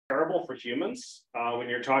terrible for humans when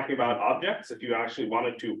you're talking about objects. If you actually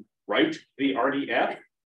wanted to write the RDF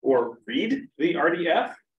or read the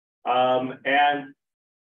RDF, and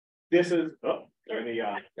this is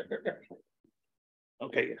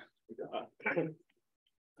okay.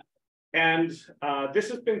 And this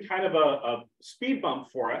has been kind of a speed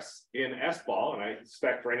bump for us in SBAL, and I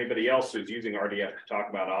expect for anybody else who's using RDF to talk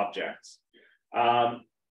about objects. And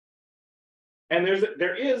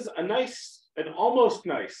there is a nice, an almost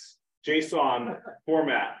nice JSON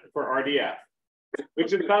format for RDF,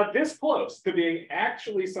 which is about this close to being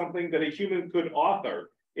actually something that a human could author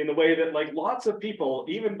in the way that like lots of people,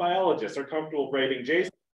 even biologists, are comfortable writing JSON.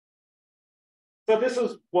 So this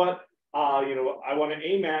is what I want to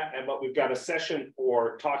aim at, and what we've got a session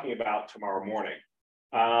for talking about tomorrow morning.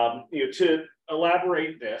 To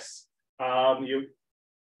elaborate this, you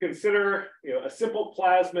consider a simple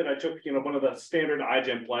plasmid. I took one of the standard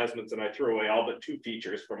iGEM plasmids and I threw away all but 2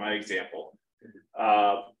 features for my example.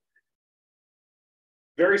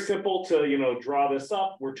 Very simple to draw this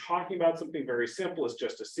up. We're talking about something very simple. It's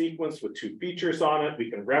just a sequence with 2 features on it. We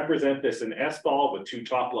can represent this in SBAL with 2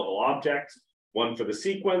 top-level objects. One for the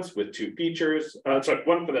sequence with 2 features,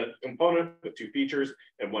 one for the component with 2 features,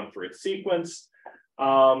 and one for its sequence.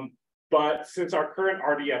 But since our current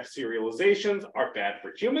RDF serializations are bad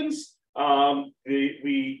for humans,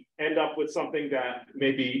 we end up with something that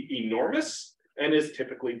may be enormous and is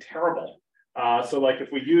typically terrible. So like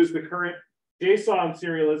if we use the current JSON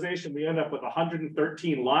serialization, we end up with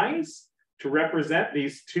 113 lines to represent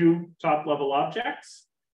these 2 top-level objects.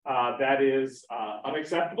 That is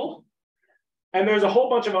unacceptable. And there's a whole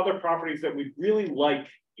bunch of other properties that we really like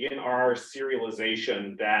in our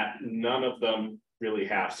serialization that none of them really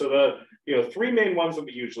have. So the 3 main ones that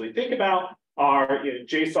we usually think about are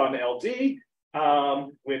JSON LD,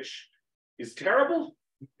 which is terrible.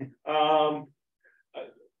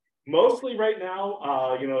 Mostly right now,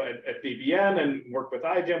 at BBN and work with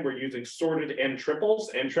iGEM, we're using sorted N triples.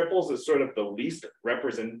 N triples is sort of the least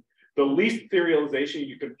serialization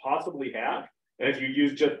you could possibly have. And if you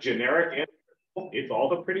use just generic N, it's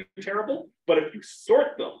also pretty terrible. But if you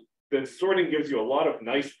sort them, then sorting gives you a lot of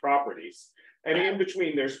nice properties. And in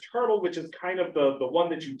between, there's turtle, which is kind of the one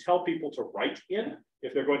that you tell people to write in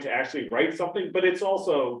if they're going to actually write something, but it's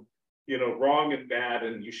also wrong and bad,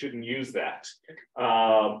 and you shouldn't use that.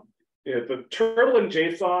 The turtle and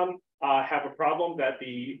JSON have a problem that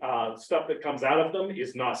the stuff that comes out of them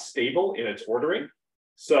is not stable in its ordering.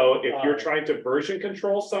 So if you're trying to version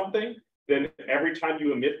control something, then every time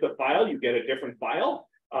you emit the file, you get a different file.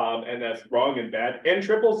 And that's wrong and bad. N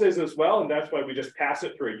triples is as well, and that's why we just pass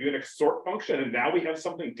it through a Unix sort function, and now we have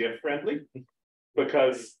something diff friendly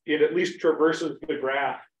because it at least traverses the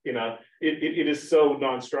graph. It is so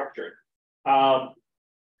non-structured.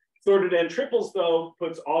 Sorted N triples though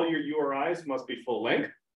puts all your URIs must be full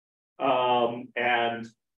length, and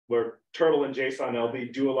where turtle and JSON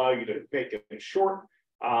LD do allow you to make it short.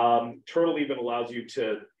 Turtle even allows you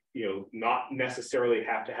to not necessarily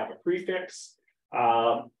have to have a prefix.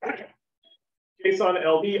 JSON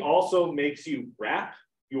LD also makes you wrap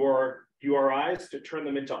your URIs to turn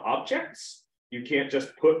them into objects. You can't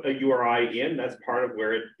just put a URI in. That's part of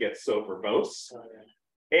where it gets so verbose.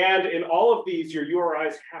 And in all of these, your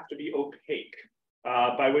URIs have to be opaque,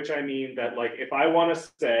 by which I mean that, like, if I want to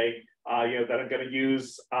say, that I'm going to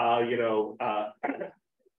use,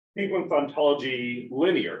 sequence ontology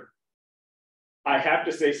linear, I have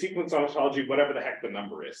to say sequence ontology, whatever the heck the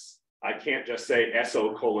number is. I can't just say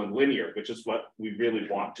SO:*linear, which is what we really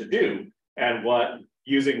want to do. And what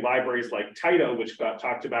using libraries like Taito, which got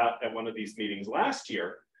talked about at one of these meetings last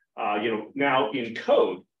year, now in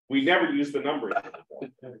code, we never use the numbers.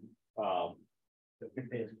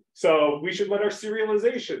 So we should let our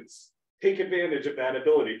serializations take advantage of that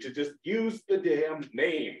ability to just use the damn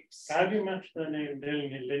names. How do you match the name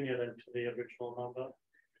linear into the original number?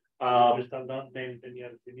 Just not named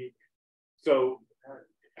linear unique. So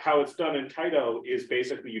how it's done in Taito is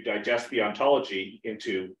basically you digest the ontology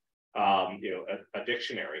into a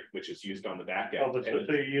dictionary, which is used on the back end. Oh,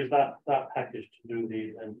 so you use that package to do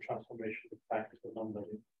the transformation back to the number.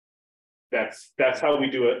 That's how we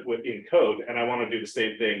do it in code, and I want to do the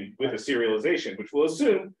same thing with a serialization, which will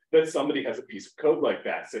assume that somebody has a piece of code like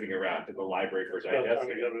that sitting around in the library for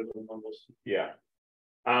digesting. Yeah.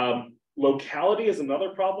 Locality is another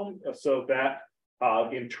problem. So that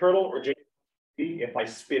in turtle or JSON, if I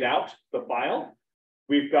spit out the file,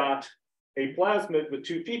 we've got a plasmid with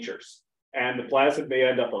 2 features, and the plasmid may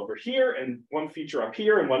end up over here, and one feature up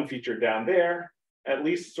here, and one feature down there. At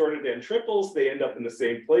least sorted N triples, they end up in the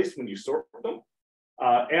same place when you sort them.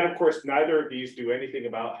 And of course, neither of these do anything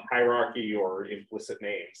about hierarchy or implicit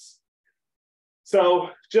names. So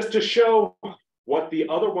just to show what the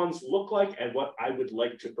other ones look like and what I would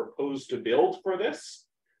like to propose to build for this,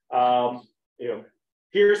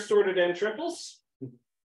 here's sorted n triples.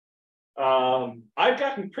 I've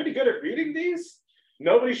gotten pretty good at reading these.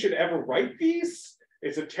 Nobody should ever write these.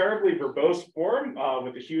 It's a terribly verbose form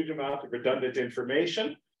with a huge amount of redundant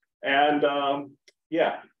information. And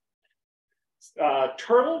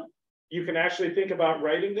turtle, you can actually think about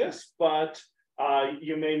writing this, but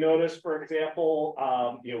you may notice, for example,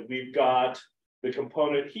 we've got the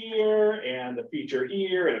component here and the feature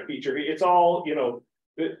here and a feature here. It's all,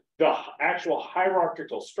 the actual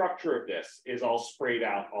hierarchical structure of this is all sprayed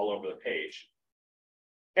out all over the page.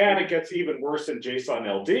 And it gets even worse in JSON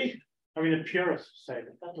LD. I mean, the purists say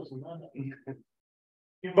that doesn't matter.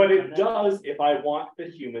 But it does if I want the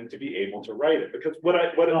human to be able to write it. Because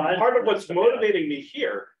part of what's motivating me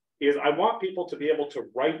here is I want people to be able to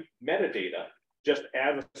write metadata just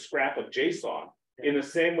as a scrap of JSON. In the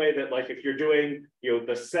same way that, like, if you're doing,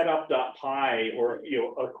 the setup.py or,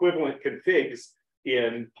 equivalent configs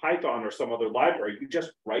in Python or some other library, you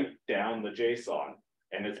just write down the JSON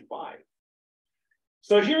and it's fine.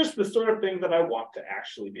 So here's the sort of thing that I want to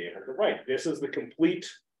actually be able to write. This is the complete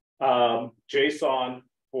JSON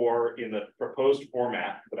in the proposed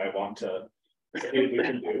format that I want to see if we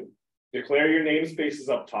can do. Declare your namespaces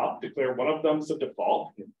up top, declare one of them as a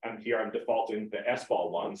default. I'm defaulting the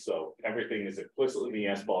SBal one, so everything is implicitly in the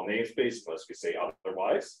SBal namespace unless we say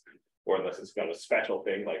otherwise, or unless it's got a special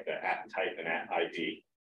thing like the @type and @ID.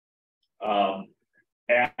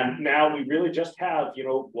 And now we really just have,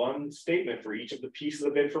 one statement for each of the pieces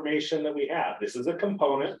of information that we have. This is a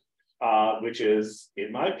component, which is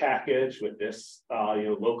in my package with this,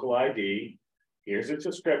 local ID. Here's its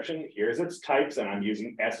description, here's its types, and I'm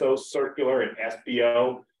using SO circular and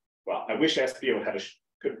SBO. Well, I wish SBO had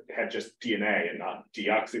just DNA and not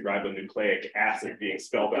deoxyribonucleic acid being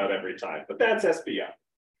spelled out every time, but that's SBO.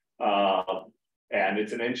 And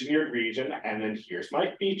it's an engineered region, and then here's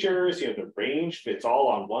my features, the range fits all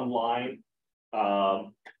on one line.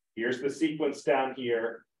 Here's the sequence down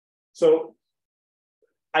here. So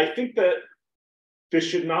I think that this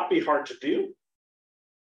should not be hard to do.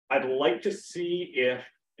 I'd like to see if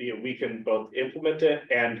we can both implement it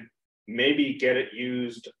and maybe get it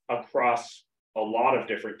used across a lot of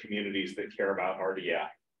different communities that care about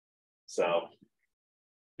RDF. So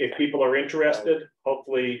if people are interested,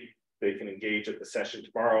 hopefully they can engage at the session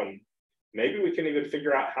tomorrow, and maybe we can even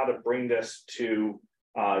figure out how to bring this to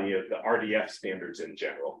the RDF standards in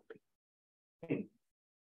general. Thanks.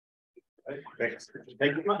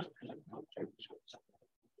 Thank you much.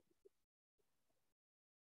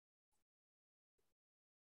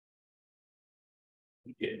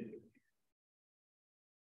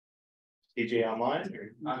 TJ online?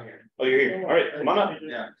 I'm here. Oh, you're here. All right, come on up.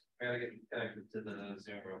 Yeah, I gotta get connected to the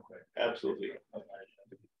Zoom real quick. Absolutely. Okay.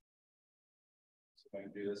 So I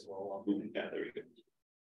can do this while Yeah, there we go.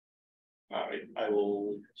 All right, I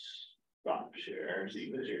will stop share.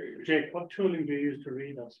 Jake, what tooling do you use to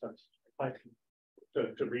read us? Python.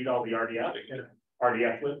 To read all the RDF?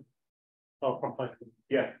 RDF lib? Oh, from Python.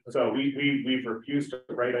 Yeah, so we've refused to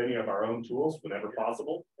write any of our own tools whenever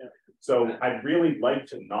possible. Yeah. So I'd really like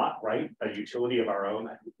to not write a utility of our own.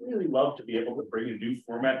 I'd really love to be able to bring a new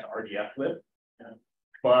format to RDF lib. Yeah.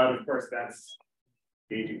 But of course, that's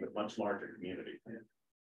engaging with much larger community. Yeah.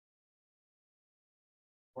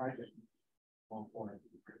 Right.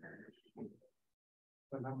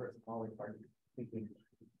 The number is always hard.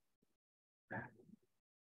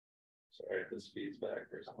 Sorry, this feeds back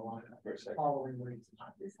for a second. Following links.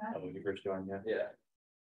 When you first joined, yeah.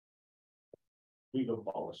 We've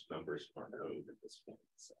abolished numbers from our code at this point.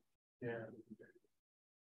 So. Yeah.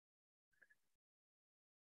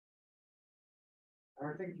 I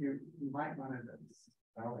think you might run into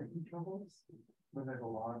spelling troubles when there's a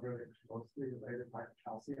lot of really closely related like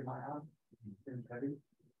calcium ion in heavy.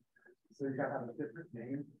 So you gotta have a different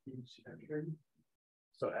name for each entry.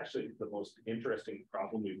 So actually, the most interesting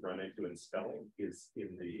problem we've run into in spelling is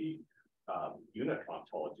in the unit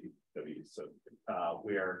ontology that we use. So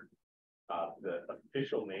where the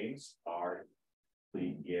official names are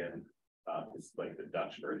in it's like the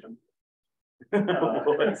Dutch version.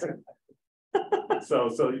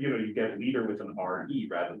 So you get leader with an RE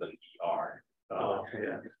rather than ER.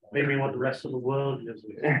 Yeah. Maybe what the rest of the world is.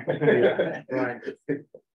 Yeah. Right.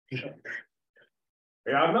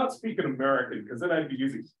 Yeah, I'm not speaking American because then I'd be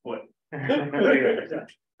using split. All right.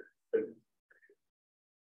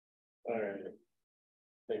 I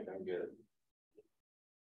think I'm good.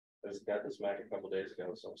 just got this Mac a couple days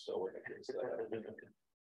ago, so I'm still working through stuff.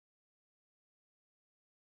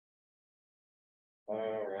 All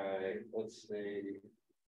right, let's see.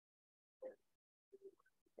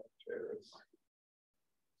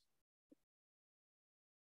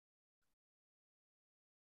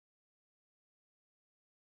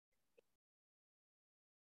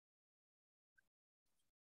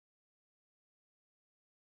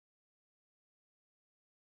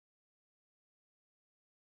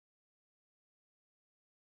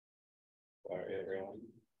 All right, everyone.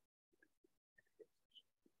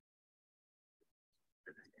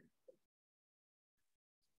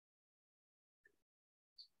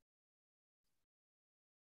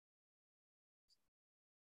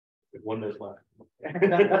 One minute left.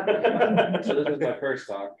 So this is my first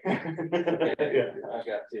talk. Yeah. I've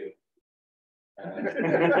got two. All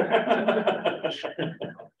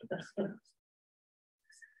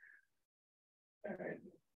right.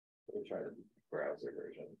 We'll try the browser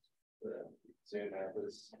version. The Zoom app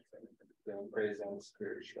is going crazy on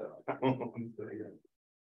security stuff.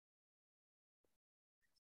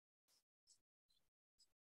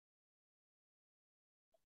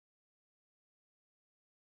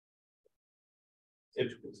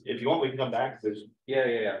 If you want, we can come back.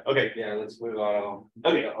 Yeah. Okay. Yeah, let's move on.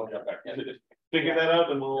 Okay. I'll jump back in. Figure that out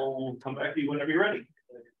and we'll come back to you whenever you're ready.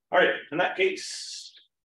 All right, in that case,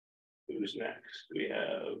 who's next? We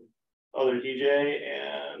have other DJ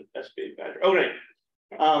and SBbadger. Okay.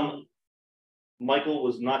 Michael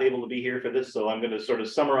was not able to be here for this, so I'm going to sort of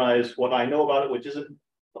summarize what I know about it, which isn't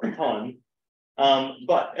a ton.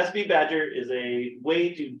 But SBbadger is a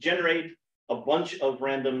way to generate a bunch of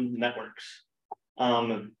random networks.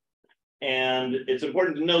 And it's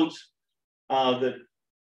important to note that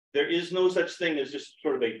there is no such thing as just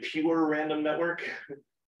sort of a pure random network.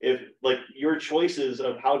 If like your choices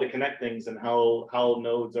of how to connect things and how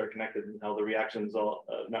nodes are connected and how the reactions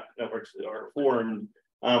networks are formed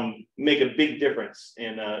make a big difference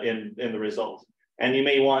in the result. And you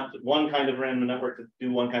may want one kind of random network to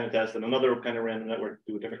do one kind of test and another kind of random network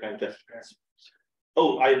to do a different kind of test.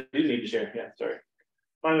 Oh, I do need to share. Yeah, sorry.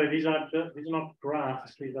 By the way, these are not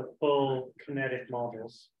graphs, these are full kinetic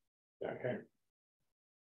models. Okay.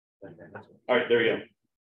 All right, there we go.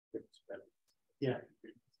 Yeah.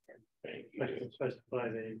 Thank you. Specify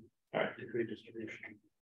the degree distribution.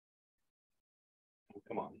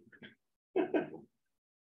 Come on.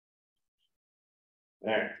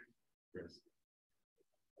 There.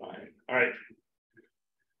 Fine. All right.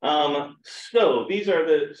 So these are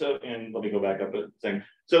and let me go back up a thing.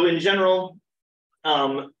 So in general,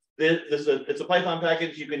 it's a Python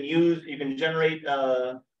package you can generate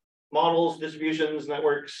models, distributions,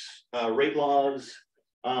 networks, rate laws,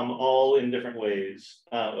 all in different ways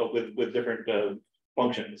with different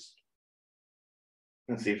functions.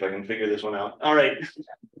 Let's see if I can figure this one out. All right.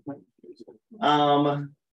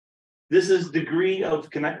 This is degree of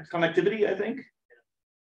connectivity, I think.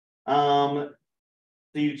 So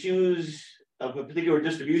you choose a particular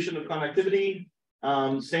distribution of connectivity,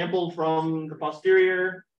 sample from the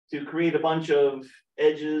posterior to create a bunch of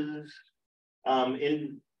edges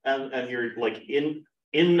and you're like in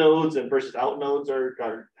nodes and versus out nodes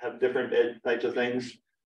have different types of things.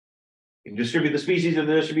 You can distribute the species of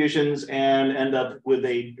the distributions and end up with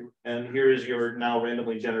and here is your now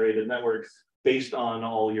randomly generated network based on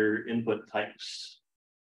all your input types,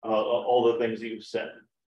 all the things you've said.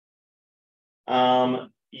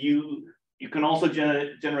 You can also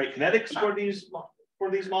generate kinetics for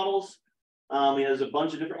these models. It has a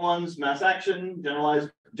bunch of different ones: mass action,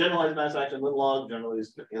 generalized mass action, limit log,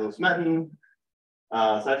 generalized Meton,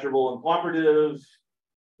 saturable and cooperative,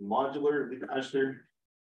 modular, master.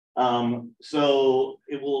 So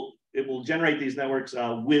it will generate these networks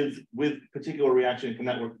with particular reaction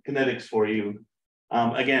kinetics for you.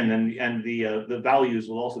 Again, and the values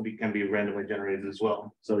will also can be randomly generated as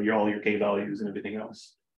well. So all your K values and everything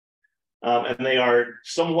else. And they are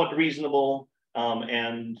somewhat reasonable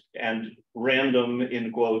and random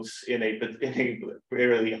in quotes in a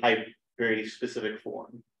very specific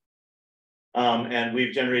form. And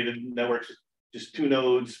we've generated networks just 2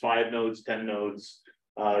 nodes, 5 nodes, 10 nodes.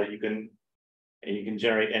 You can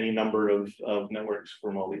generate any number of networks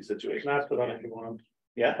from all these situations. That's what I want.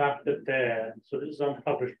 Yeah. Fact that there. So this is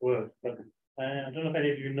unpublished work, but I don't know if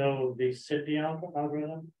any of you know the Cindy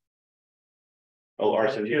algorithm. Oh, our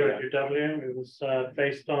Here at UW, it was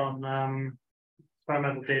based on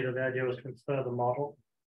experimental data. The idea was to infer the model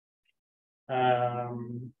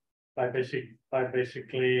by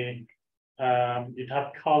basically you'd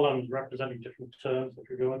have columns representing different terms that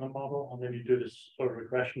could go in the model, and then you do this sort of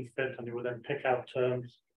regression fit, and you would then pick out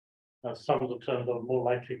terms some of the terms that more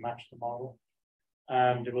likely match the model.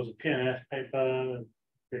 And it was a PNS paper,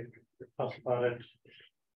 we fussed about it,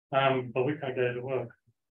 but we can't get it to work.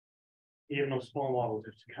 Even on small models,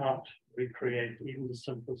 it can't recreate even the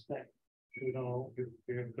simplest thing. We don't know,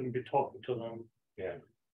 we're going to be talking to them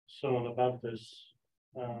soon about this.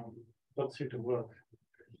 Doesn't seem to work.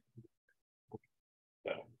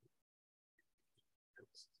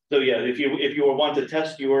 So yeah, if you want to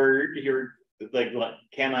test your like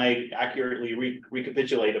can I accurately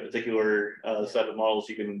recapitulate a particular set of models,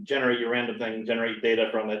 you can generate your random thing, generate data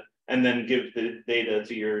from it, and then give the data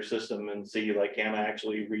to your system and see like can I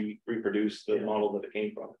actually reproduce the model that it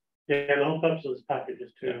came from. Yeah, the whole purpose of this package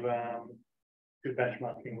is to do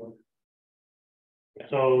benchmarking work.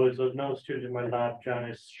 So there's another student in my lab,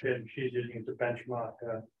 Janice, she's using it to benchmark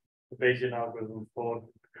the Bayesian algorithm for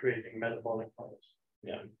creating metabolic models.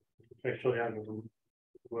 Yeah. Make sure the algorithm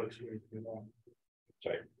works really well.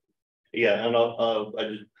 Sorry. Yeah, and I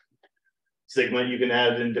just segment, you can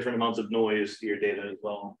add in different amounts of noise to your data as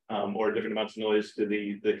well, or different amounts of noise to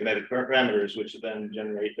the kinetic parameters, which then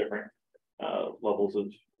generate different levels of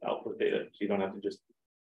output data. So you don't have to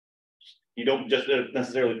you don't just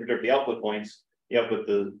necessarily perturb the output points. You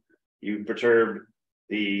perturb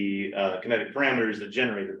the kinetic parameters that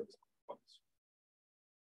generated those points.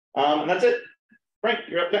 And that's it. Frank,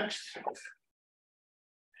 you're up next.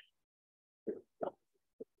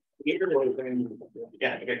 Yeah,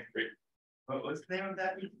 okay, great. What's the name of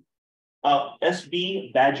that?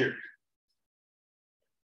 SBbadger.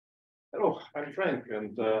 Hello, I'm Frank,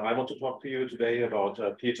 and I want to talk to you today about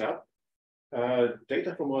PEtab,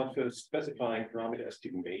 data from what is specifying parameter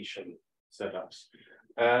estimation setups.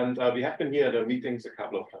 And we have been here at the meetings a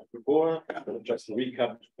couple of times before. Just to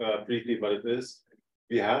recap briefly what it is.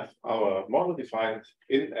 We have our model defined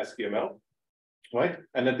in SBML, right?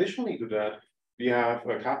 And additionally to that, we have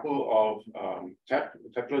a couple of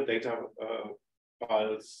tabular data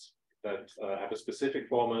files that have a specific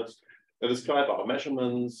format that describe our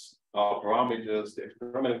measurements, our parameters, the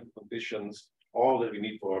experimental conditions, all that we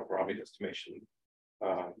need for a parameter estimation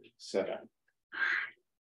setup.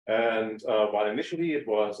 And while initially it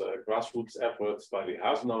was a grassroots efforts by the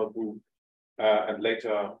Hasenauer group, and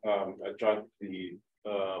later joined the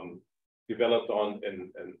developed on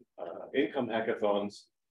in income hackathons,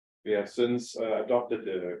 we have since adopted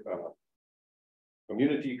the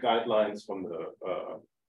community guidelines from the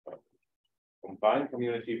combined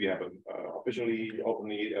community. We have an officially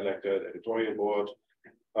openly elected editorial board,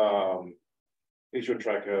 issue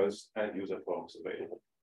trackers, and user forums available.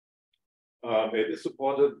 It is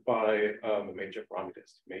supported by a major parameter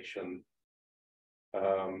estimation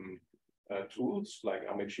tools like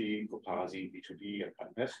Amici, Copasi, B2B, and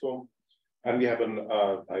Panesto. And we have an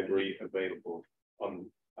library available on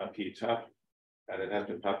PEtab, and it has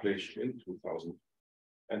been published in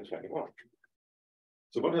 2021.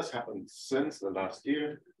 So what has happened since the last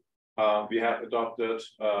year? We have adopted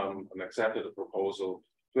and accepted a proposal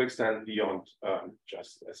to extend beyond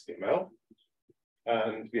just SBML.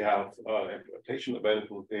 And we have implementation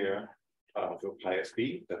available there for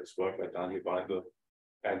PySB, that is work by Daniel Weindl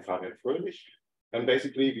and Fabian Fröhlich. And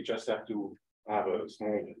basically, we just have to have a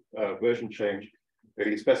small version change where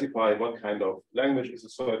we specify what kind of language is a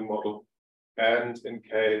certain model. And in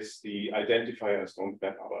case the identifiers don't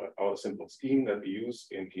map our simple scheme that we use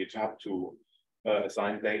in PEtab to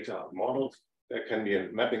assign data models, there can be a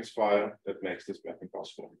mappings file that makes this mapping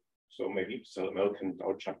possible. So maybe SLML can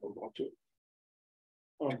now jump on board too.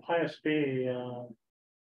 On PySB,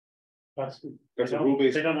 that's a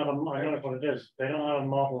rule-based. They don't have a. I don't know what it is. They don't have a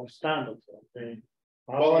model standard.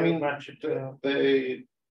 Well, I mean, match it to,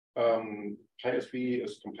 PySB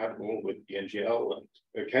is compatible with ENGL and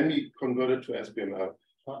it can be converted to SBML,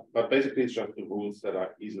 but basically it's just the rules that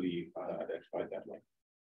are easily identified that way.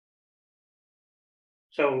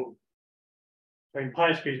 So, I mean,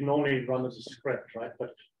 PySB is normally run as a script, right?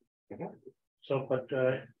 But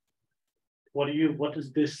what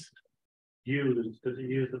does this use? Does it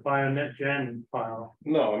use the BioNetGen file?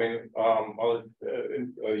 No, I mean,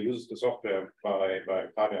 it uses the software by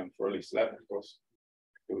Fabian Fröhlich's lab, of course,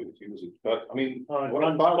 to use it. But I mean, there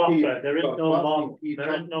is no model.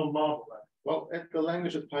 There is no model. Well, the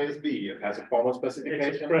language is PySB. It has a formal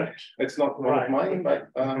specification. It's correct. It's not one of mine, but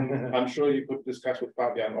I'm sure you could discuss with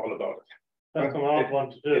Fabian all about it. That's what I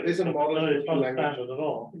want to do. It is a model it's not language standard at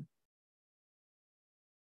all.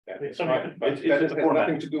 Yeah, It's right, but it's that has format.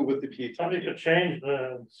 nothing to do with the PEtab. Somebody could change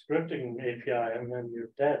the scripting API and then you're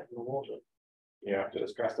dead in the water. You have to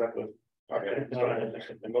discuss that with Fabian. All right.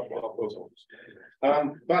 I'm not one of those ones.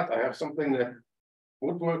 But I have something that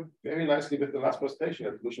would work very nicely with the last presentation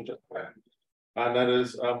that Lucian just planned. and that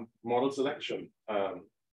is model selection.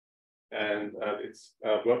 And it's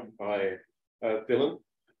worked by Dylan,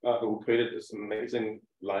 who created this amazing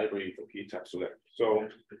library for PEtab select. So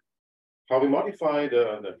how we modify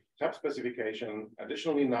the tab specification,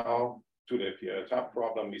 additionally now to the PEtab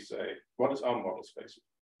problem, we say, what is our model space?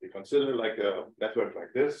 We consider like a network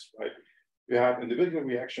like this, right? You have individual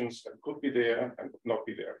reactions that could be there and could not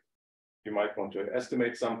be there. You might want to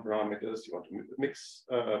estimate some parameters, you want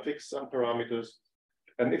to fix some parameters.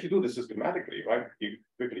 And if you do this systematically, right, you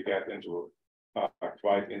quickly get into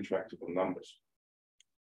quite intractable numbers.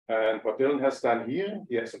 And what Dylan has done here,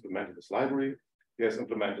 he has implemented this library. He has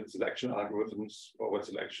implemented selection algorithms, forward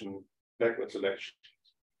selection, backward selection.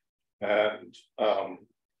 And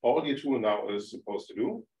all your tool now is supposed to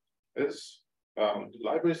do is the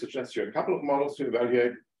library suggests you a couple of models to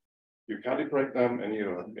evaluate. You calibrate them in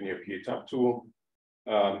your PEtab tool.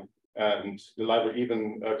 And the library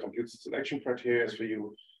even computes the selection criteria for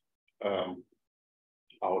you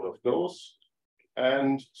out of those.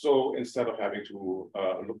 And so instead of having to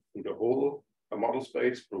look through the whole model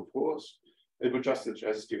space, brute force, it will just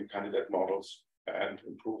suggest you candidate models and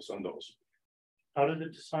improves on those. How does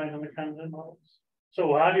it decide on the candidate models?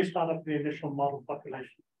 So how do you start up the initial model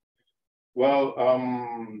population? Well,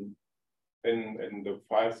 in the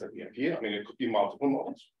files that we have here, I mean, it could be multiple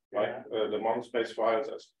models, right? Yeah. The model space file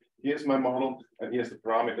says, here's my model, and here's the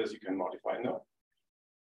parameters you can modify now.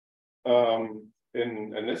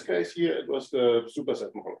 In this case here, it was the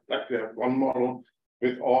superset model. Like we have one model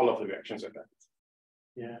with all of the reactions in that.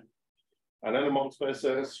 Yeah. And then the model space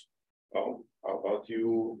says, oh, how about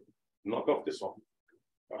you knock off this one?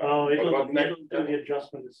 It'll do the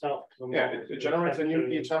adjustment itself. Yeah, it generates a new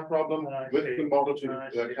PEtab problem with the model to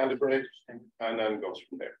calibrate, and then goes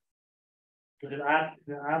from there. Does it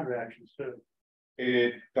add reactions too?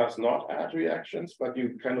 It does not add reactions, but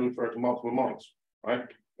you can refer to multiple models, right?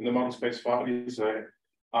 In the model space file, you say,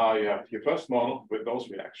 you have your first model with those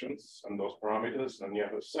reactions and those parameters, and you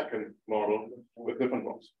have a second model with different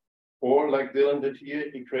ones. Or like Dylan did here,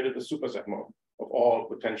 he created a superset model of all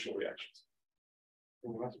potential reactions.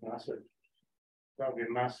 Oh, that's massive. That would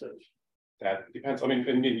be massive. That depends. I mean,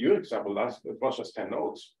 in your example, it was just 10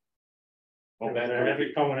 nodes.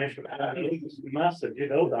 Every combination is massive, you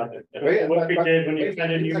know that. Right, what we did when you tried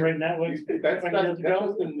to enumerate networks. That's just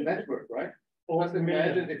the network, right? Just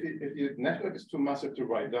imagine if your network is too massive to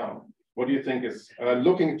write down. What do you think is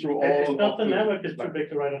looking through all? It's not the network is too big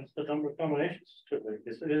to write on, it's the number of combinations is too big.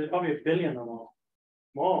 It's probably 1 billion or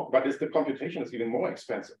more. But it's the computation is even more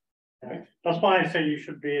expensive. Right? That's why I say you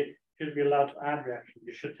should be allowed to add reactions.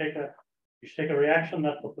 You should take a reaction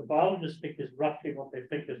that what the biologists think is roughly what they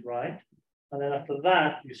think is right. And then after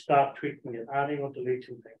that, you start tweaking it, adding or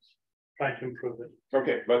deleting things, trying to improve it.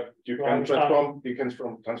 Okay, but you can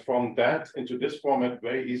transform that into this format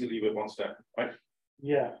very easily with one step, right?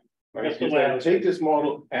 Yeah. Right? You say, take this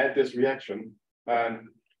model, add this reaction, and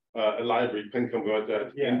a library can convert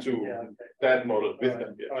that into that model with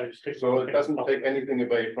that reaction. So it doesn't take anything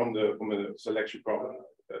away from the selection problem.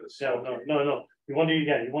 No. You want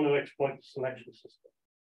to exploit the selection system.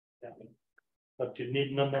 Yeah. But you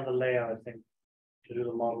need another layer, I think, to do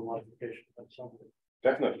the model modification. That's something.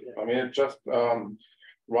 Definitely. I mean, it just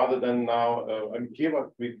rather than now, here what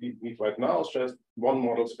we need right now is just one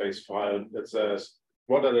model space file that says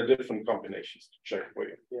what are the different combinations to check for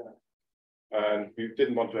you. Yeah. And we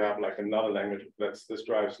didn't want to have like another language that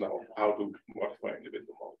describes now how to modify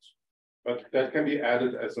individual models. But that can be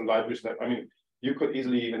added as a library step. I mean, you could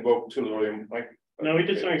easily invoke Tellurium. Like no, we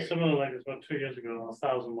did something similar like this about 2 years ago,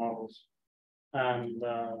 1,000 models. And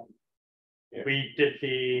we did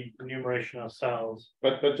the enumeration ourselves.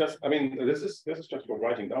 But just, I mean, this is just for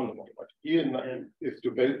writing down the model. But here, if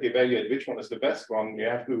to evaluate which one is the best one, you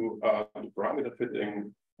have to do parameter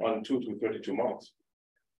fitting on 2 to 32 models.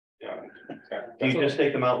 Yeah. Do you just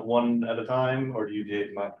take them out one at a time, or do you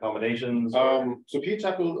take them out combinations? So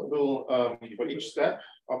PEtab will for each step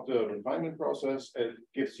of the refinement process, it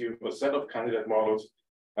gives you a set of candidate models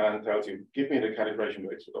and tells you, give me the calibration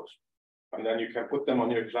weights for those. And then you can put them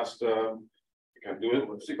on your cluster. You can do it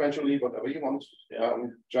sequentially, whatever you want.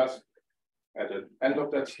 Just at the end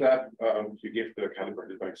of that step, you give the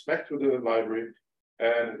calibrated weights back to the library,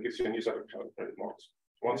 and it gives you a new set of calibrated models.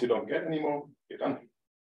 Once you don't get any more, you're done.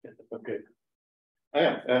 Okay.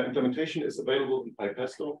 Implementation is available in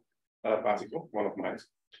PyPesto, Basico, one of mine.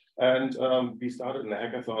 And we started in a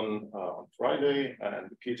hackathon on Friday, and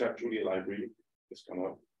the PEtab Julia library is going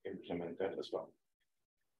to implement that as well.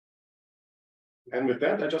 And with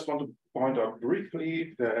that, I just want to point out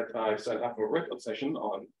briefly that I set up a record session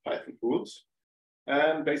on Python tools.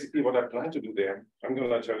 And basically what I plan to do there, I'm going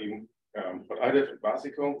to tell you what I did at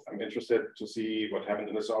Basico. I'm interested to see what happened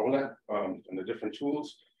in the Sauro lab and the different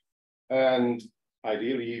tools. And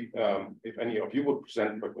ideally, if any of you would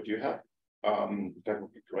present what you have, that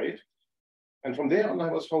would be great. And from there on,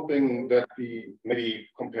 I was hoping that we maybe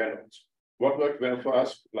compare notes. What worked well for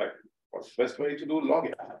us? Like, what's the best way to do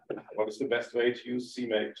logging? What is the best way to use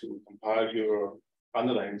CMake to compile your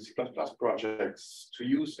underlying C++ projects to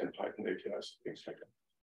use in Python APIs, things like that.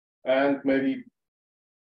 And maybe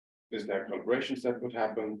is there collaborations that would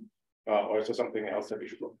happen, or is there something else that we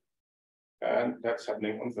should look? And that's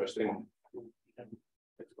happening on Thursday morning.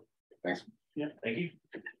 Thanks. Yeah, Thank you.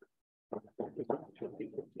 All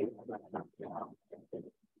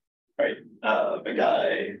right,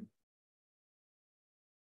 Fengkai.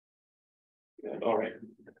 Yeah, all right.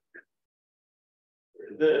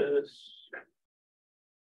 This.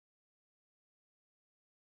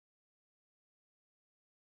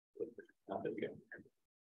 Oh, there we go.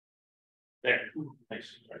 There.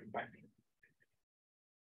 Nice. All right, fine.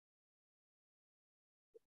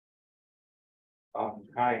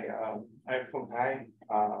 Hi, I'm Fengkai.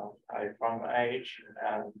 I'm from Age,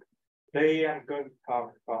 and today I'm going to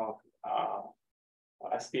talk about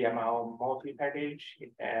SBML multi-package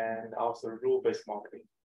and also rule-based modeling.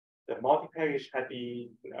 The multi-package had been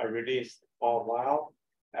released for a while,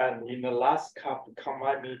 and in the last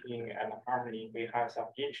combined meeting and Harmony, we have some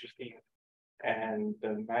interesting and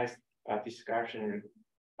nice discussion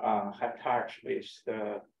had touched with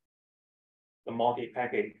the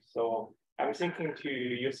multi-package. So I'm thinking to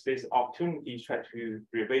use this opportunity to try to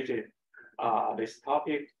revisit this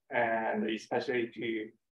topic, and especially to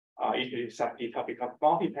introduce some PEtab because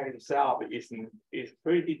multi-package itself is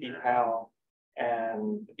pretty detailed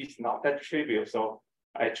and it's not that trivial. So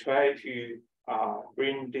I try to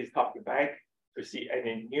bring this topic back to see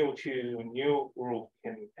any new group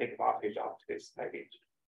can take advantage of this package.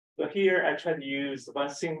 So here I try to use one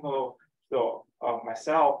simple, so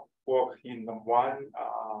myself work in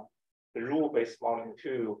the rule-based modeling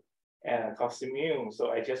tool and called Simune.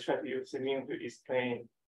 So I just try to use Simune to explain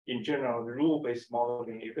in general the rule-based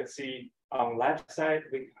modeling. You can see on the left side,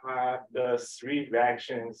 we have the three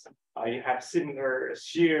reactions. You have similar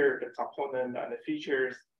shared component and the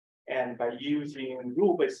features. And by using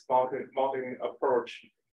rule-based modeling approach,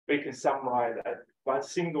 we can summarize that one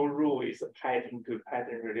single rule is a pattern to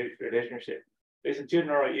pattern relationship. This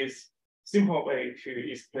generally is simple way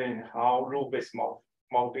to explain how rule-based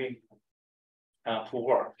modeling to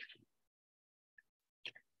work.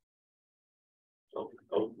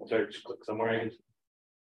 Oh, sorry, just click somewhere.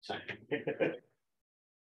 Sorry.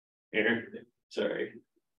 Here, sorry.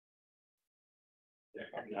 Yeah,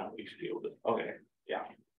 now we should be able to. Okay, yeah.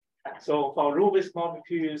 So for rule-based modeling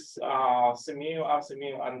tools, Simune,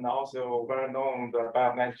 and also well-known the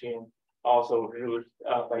Biomagine also ruled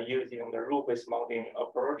by using the rule-based modeling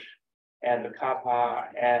approach, and the Kappa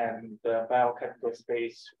and the biochemical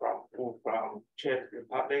space from Czech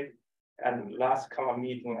Republic. And last common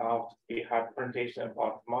meeting out, we have presentation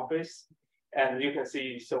about Morpheus. And you can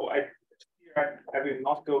see, so I will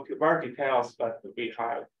not go to very details, but we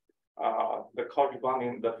have the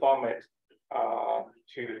corresponding the format for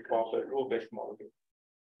the rule-based modeling.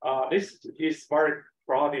 This is very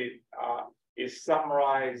broadly is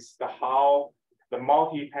summarized how the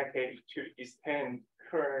multi-package to extend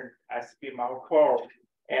current SBML core.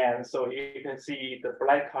 And so you can see the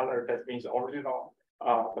black color that means original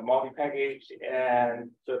the multi-package, and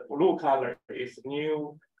the blue color is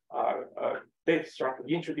new data structure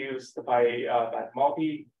introduced by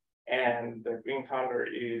multi, and the green color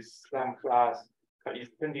is some class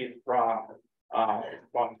extended from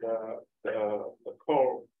the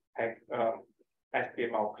core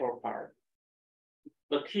SBML core part.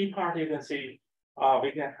 The key part you can see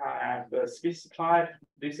we can have the specified.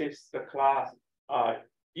 This is the class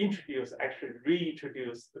introduced, actually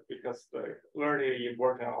reintroduced, because the earlier you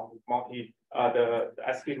working on multi, the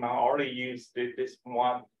SBML already used this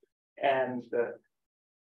one. And the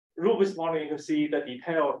rule-based modeling, you can see the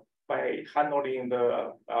detail by handling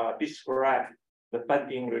the describe the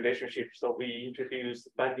binding relationship. So we introduced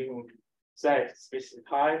binding set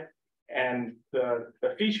specified, and the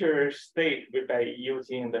feature state by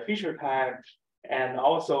using the feature tag, and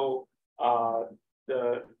also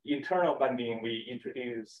the internal binding we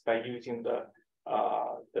introduced by using the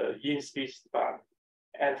in-species band.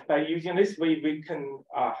 And by using this way, we can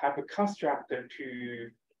have a constructor to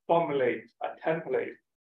formulate a template.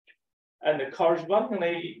 And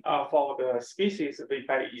correspondingly for the species, we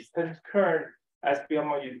by extend current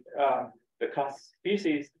SBML the class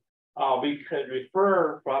species, we can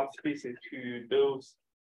refer from species to those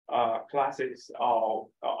classes or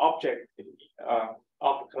object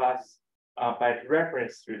of class by the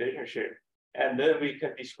reference relationship, and then we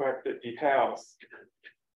can describe the details.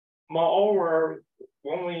 Moreover,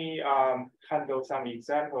 when we handle some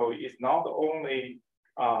example, it's not only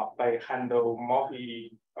by handle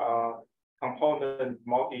multi-component,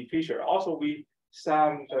 multi-feature. Also,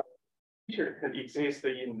 some feature can exist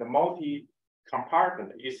in the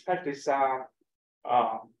multi-compartment, especially some.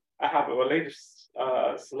 I have a latest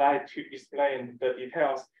slide to explain the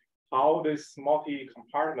details how this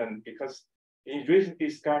multi-compartment, because in recent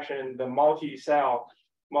discussion, the multi-cell,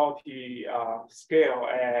 multi-scale,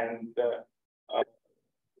 and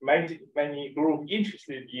many groups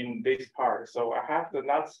interested in this part. So I have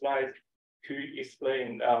another slide to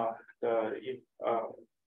explain the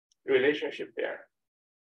relationship there.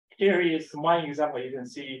 Here is one example. You can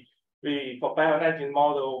see for bioenergy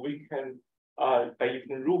model, we can by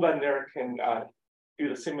using Ruben can do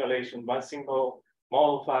the simulation, one simple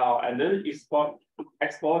model file, and then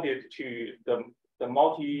export it to the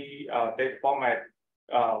multi data format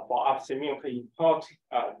for our simulation import.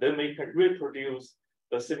 Then we can reproduce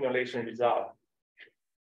the simulation result.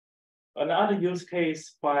 Another use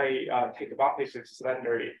case by take advantage of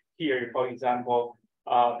standard here, for example,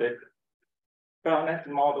 the bioenergy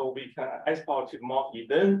model we can export to multi.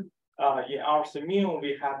 Then in our simulation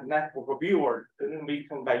we have network viewer. Then we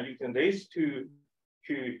can by using this to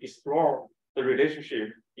explore the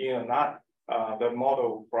relationship in the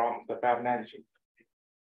model from the bioenergy.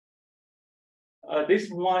 This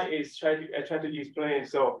one is try to explain.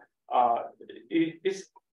 So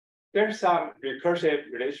there's some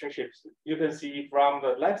recursive relationships. You can see from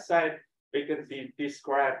the left side, we can see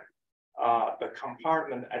describe the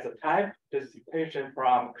compartment as a type, this equation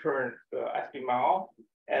from current SBML,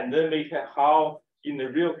 and then we can how in the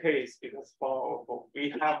real case, because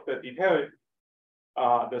we have the detailed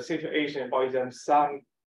the situation, for example, some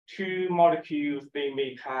two molecules, they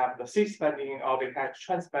may have the cis-binding or they have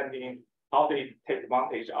trans-binding, how they take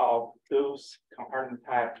advantage of those compartment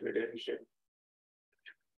type relationship.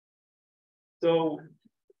 So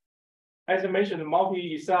as I mentioned, the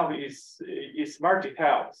multi itself is very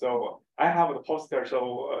detailed. So I have a poster.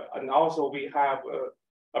 So and also we have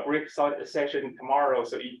a break session tomorrow.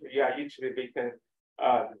 So yeah, usually we can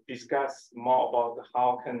discuss more about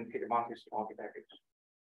how can take advantage of multi-package.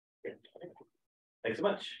 Okay. Thanks so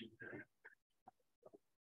much.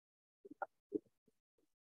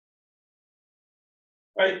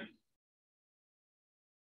 Right.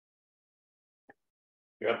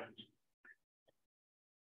 Yep.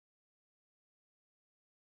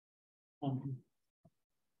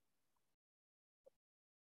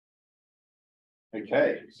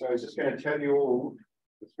 Okay, so I was just going to tell you all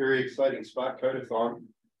this very exciting SPARC Codeathon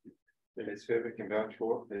that Ms. Herbert can vouch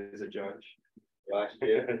for as a judge last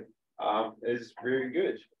year. Is very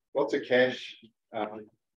good. Lots of cash.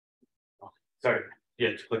 Sorry.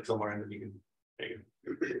 Yeah, just click somewhere and then you can.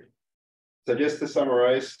 So just to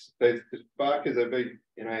summarize, the SPARC is a big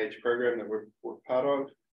NIH program that we're part of.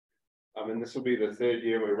 And this will be the third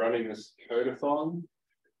year we're running this Codeathon.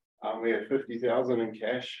 We have 50,000 in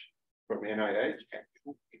cash from NIH.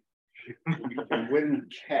 You can win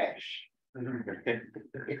cash. I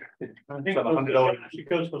think $100 actually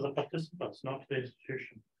goes for the participants, not the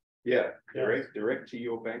institution. Yeah, direct to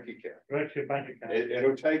your bank account. Direct to your bank account.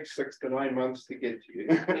 It'll take 6 to 9 months to get to you,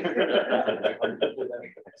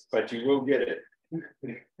 but you will get it.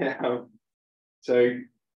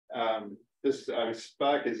 This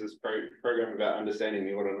SPARC is this program about understanding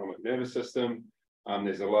the autonomic nervous system.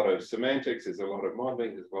 There's a lot of semantics, there's a lot of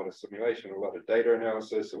modeling, there's a lot of simulation, a lot of data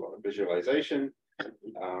analysis, a lot of visualization.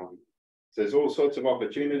 So there's all sorts of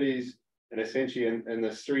opportunities, and essentially in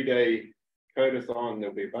this 3-day Codeathon,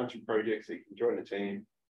 there'll be a bunch of projects that you can join the team.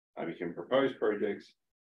 You can propose projects,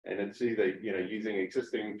 and it's either using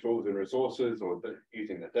existing tools and resources or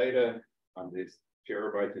using the data. There's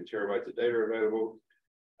terabytes and terabytes of data available.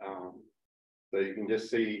 So you can just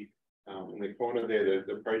see in the corner there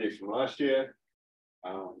the projects from last year.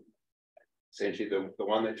 Essentially, the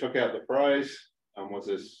one that took out the prize was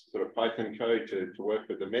this sort of Python code to work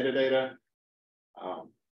with the metadata.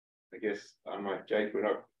 I guess unlike Jake, we're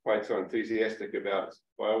not quite so enthusiastic about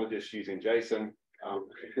biologists using JSON,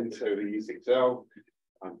 and so we use Excel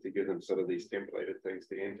to give them sort of these templated things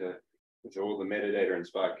to enter. And so all the metadata in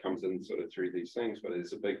SPARC comes in sort of through these things, but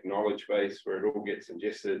there's a big knowledge base where it all gets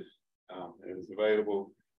ingested and is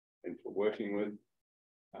available and for working with.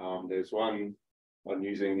 There's one on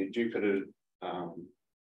using the Jupyter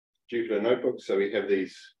notebooks. So we have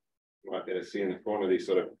these, you might be able to see in the corner, these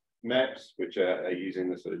sort of maps, which are using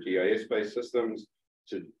the sort of GIS-based systems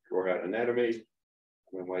to draw out anatomy,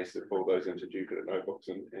 and ways to pull those into Jupyter notebooks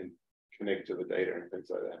and connect to the data and things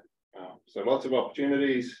like that. So lots of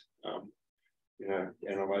opportunities, you know,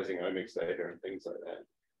 analyzing omics data and things like that.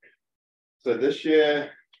 So this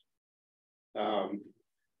year,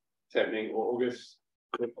 it's happening August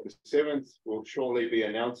 7th. We'll shortly be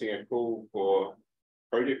announcing a call for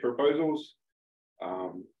project proposals.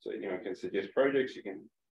 So you know, you can suggest projects, you can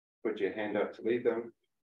put your hand up to lead them.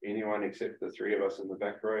 Anyone except the three of us in the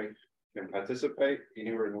back row can participate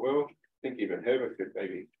anywhere in the world. I think even Herbert could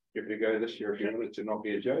maybe give it a go this year if you wanted to not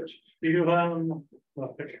be a judge. You well,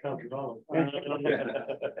 $50,000.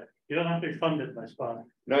 You don't have to be funded by SPARC.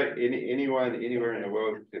 No, anyone anywhere in the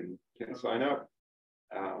world can sign up.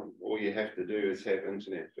 All you have to do is have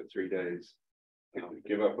internet for 3 days.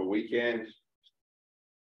 Give up a weekend,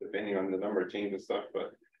 depending on the number of teams and stuff.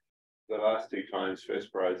 But the last 2 times,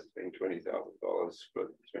 first prize has been $20,000 split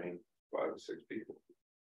between 5 or 6 people.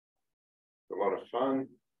 It's a lot of fun.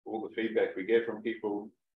 All the feedback we get from people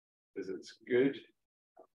is it's good.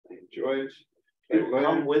 They enjoy it.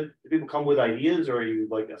 People come with ideas, or are you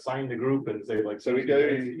like assign the group and say like? So we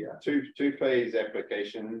go two-phase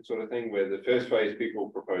application sort of thing, where the first phase people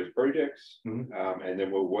propose projects, and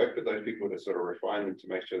then we'll work with those people to sort of refine them to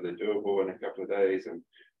make sure they're doable in a couple of days and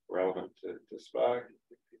relevant to SPARC.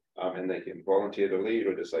 And they can volunteer to lead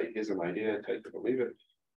or just say, here's an idea, take it or leave it.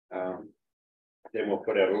 Then we'll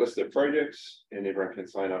put out a list of projects and everyone can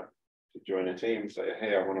sign up to join a team, say,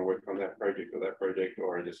 hey, I want to work on that project,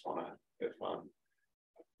 or I just want to have fun.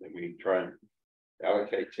 Then we try and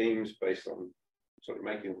allocate teams based on sort of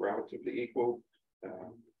making it relatively equal.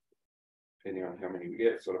 Depending on how many we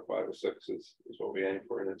get, sort of 5 or 6 is what we aim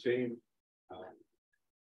for in a team.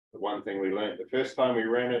 The one thing we learned the first time we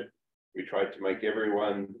ran it, we tried to make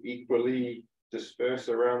everyone equally dispersed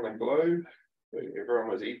around the globe. So everyone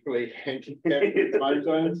was equally handicapped in time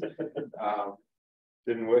zones.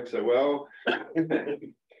 Didn't work so well.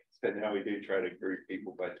 So now we do try to group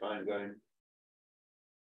people by time zone.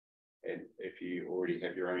 And if you already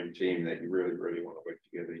have your own team that you really, really want to work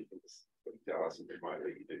together, you can just tell us and we might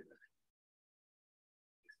let you do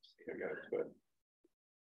that. But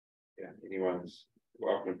yeah, anyone's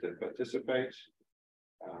welcome to participate.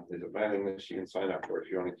 There's a mailing list you can sign up for if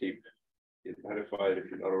you want to get notified if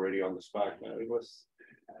you're not already on the SPARC mailing list.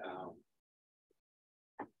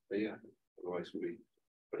 But yeah, otherwise we'll be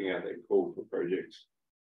putting out that call for projects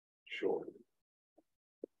shortly.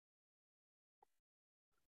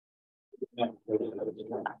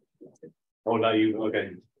 Oh, not you.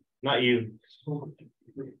 Okay, not you. So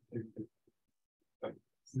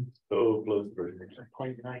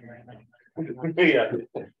close. Yeah.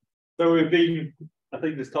 So we've been. I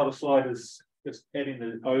think this title slide is just adding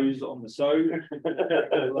the O's on the so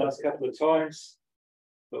the last couple of times,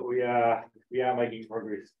 but we are making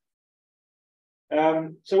progress.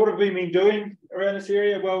 So what have we been doing around this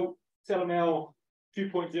area? Well, SBML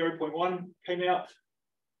 2.0.1 came out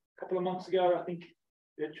a couple of months ago. I think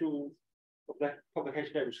the actual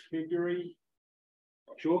publication date was February.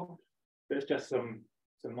 Not sure, but it's just some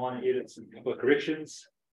minor edits and a couple of corrections.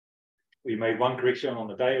 We made one correction on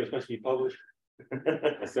the day it was supposed to be published.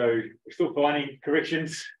 So we're still finding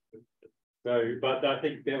corrections. So, but I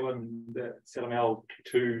think that one, the SBML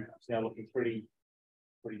 2 is now looking pretty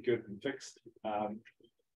good and fixed.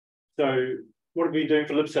 So what have we been doing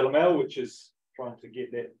for libSBML, which is trying to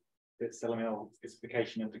get that SBML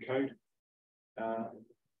specification into code.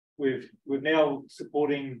 We're now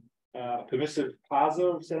supporting permissive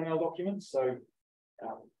parser of SBML documents. So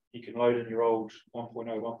you can load in your old 1.0,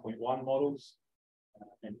 1.1 models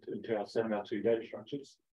into our SBML 2 data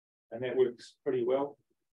structures, and that works pretty well.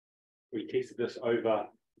 We tested this over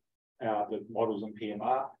the models in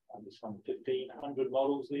PMR. There's some 1,500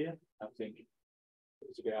 models there. I think it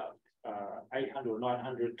was about 800 or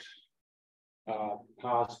 900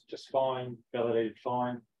 passed just fine, validated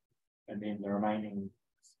fine, and then the remaining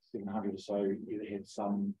 700 or so either had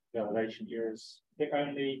some validation errors. I think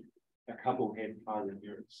only a couple had parsing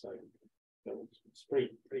errors, so it's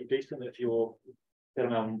pretty decent. If your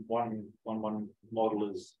SBML 1.1 model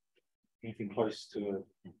is anything close to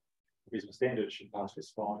a reasonable standard, it should pass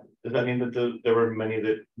this fine. Does that mean that there were many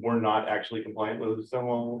that were not actually compliant with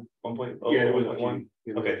SBML 1.0? Yeah, there was one.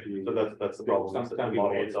 Okay, so that's the problem. Sometimes the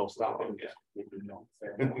model people itself stuff.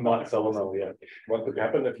 not SBML, yeah. What would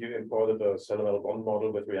happen if you imported the SBML 1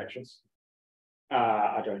 model with reactions?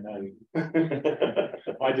 I don't know.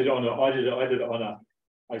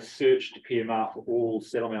 I searched PMR for all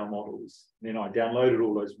SBML models, and then I downloaded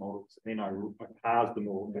all those models, and then I parsed them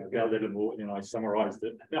all, and validated them all, and then I summarized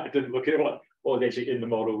it. I didn't look at what was actually in the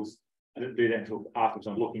models. I didn't do that until afterwards.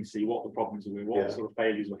 I'm looking to see what the problems were, what sort of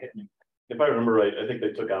failures were happening. If I remember right, I think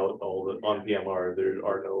they took out all the on PMR. There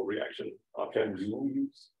are no reaction Can objects. you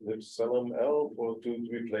use the SBML to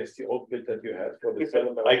replace the old bit that you had for the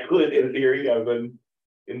SBML? I could, in theory. I've been,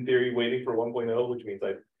 in theory, waiting for 1.0, which means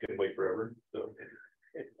I can wait forever. So,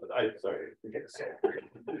 sorry.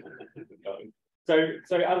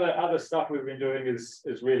 So other stuff we've been doing is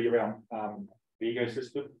really around the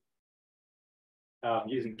ecosystem.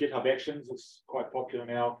 Using GitHub Actions is quite popular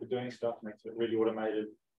now for doing stuff, makes it really automated.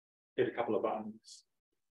 Hit a couple of buttons,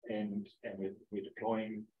 and we're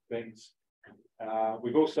deploying things.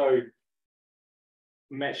 We've also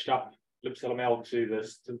matched up libcellML to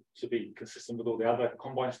this to be consistent with all the other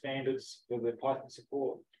Combine standards for the Python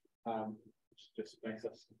support, which just makes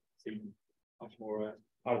us seem much more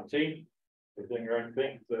part of the team. We're doing our own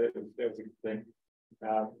thing, so that was a good thing.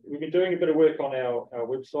 We've been doing a bit of work on our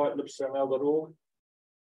website, libcellML.org,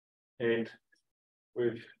 and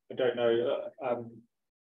I don't know,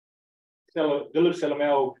 the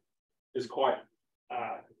libcellML is quite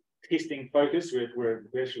testing focused. We're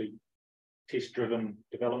actually test-driven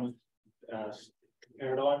development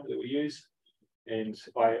paradigm that we use, and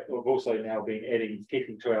we've also now been adding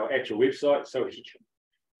testing to our actual website, so we can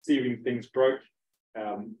see when things broke.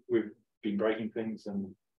 We've been breaking things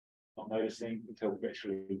and not noticing until we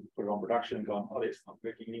actually put it on production and gone, oh, that's not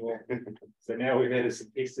working anymore. So now we've added some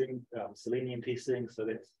testing, Selenium testing, so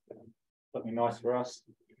that's something nice for us.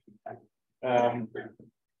 One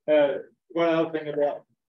other thing about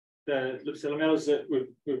the libcellML is that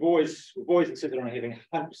we've always insisted on having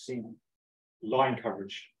 100% line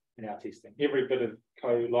coverage in our testing. Every bit of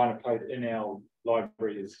code, line of code in our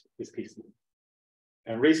library is tested.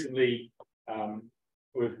 And recently,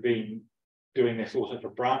 we've been doing this also for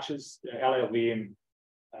branches. LLVM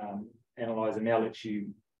analyzer now lets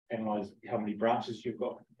you analyze how many branches you've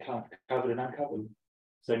got covered and uncovered.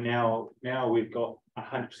 So now we've got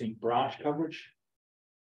 100% branch coverage.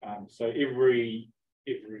 So every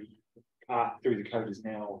path through the code is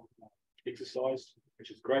now exercised,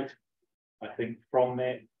 which is great. I think from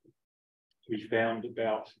that, we found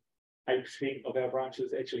about 8% of our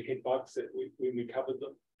branches actually had bugs when we covered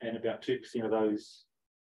them, and about 2% of those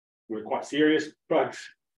were quite serious bugs.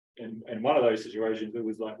 And one of those situations, it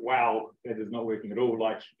was like, wow, that is not working at all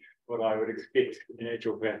like what I would expect in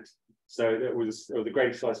actual fact. So it was a great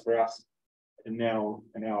exercise for us. And now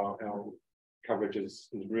our coverage is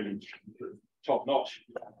really top notch.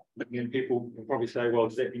 And people can probably say, well,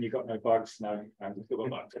 does that mean you've got no bugs? No, we've still got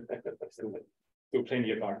bugs. Still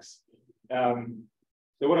plenty of bugs. So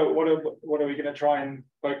what are we going to try and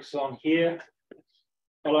focus on here?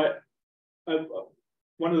 One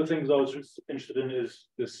of the things I was interested in is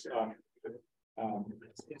this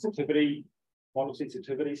sensitivity, model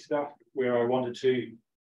sensitivity stuff, where I wanted to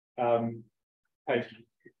take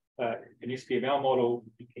an SBML model,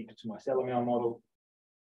 connect it to my CellML model,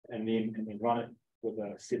 and then run it with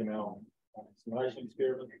a SedML simulation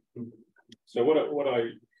experiment. So what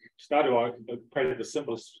I started, I created the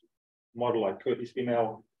simplest model I could.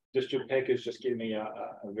 SBML distrib package, just give me a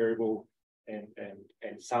variable and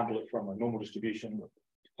sample it from a normal distribution,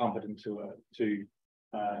 pump it into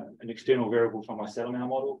an external variable from my CellML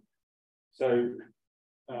model. So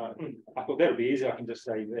I thought that would be easy. I can just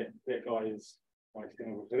say that guy is my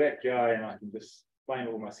external to that guy, and I can just explain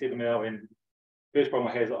all my SedML. And the first problem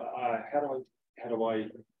I had is how do I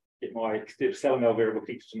get my CellML variable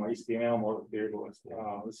fixed to my SBML model variable?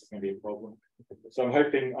 This is going to be a problem. So I'm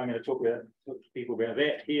hoping I'm going to talk to people about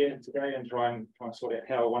that here today and try and sort out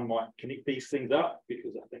how one might connect these things up,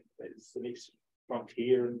 because I think that's the next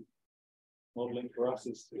frontier in modeling for us.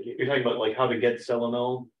 You're talking about like how to get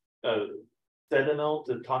SedML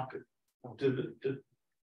to talk to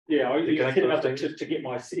yeah, I set it up to get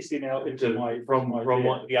my SBML into from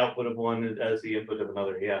one, the output of one as the input of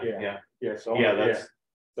another. Yeah. So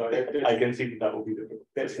I can see that will be difficult.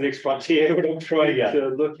 That's the next frontier what I'm trying to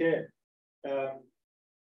look at.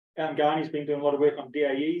 Ghani's been doing a lot of work on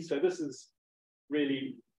DAE. So this is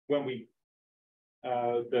really when we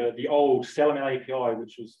the old CellML API,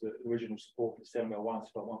 which was the original support for CellML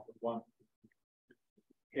 1.1,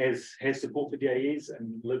 has support for DAEs,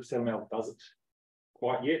 and libcellML doesn't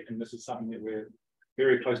quite yet. And this is something that we're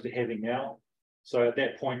very close to having now. So at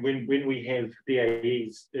that point, when we have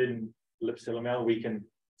DAEs in libcellML, we can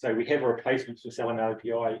say we have a replacement for CellML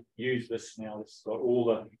API. Use this now. It's got all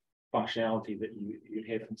the functionality that you'd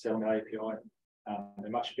have from CellML API. A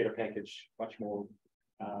much better package, much more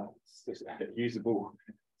usable.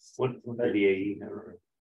 What the DAE?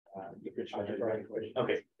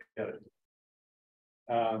 Okay, got it.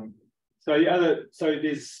 So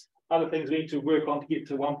there's other things we need to work on to get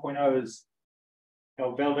to 1.0. Is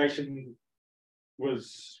our validation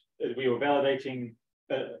was we were validating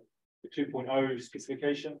the 2.0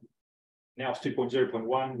 specification. Now it's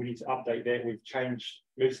 2.0.1. We need to update that. We've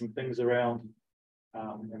moved some things around,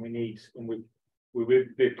 and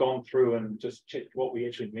we've gone through and just checked what we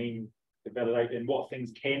actually mean to validate and what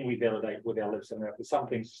things can we validate with our libsym. Because some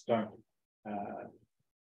things just don't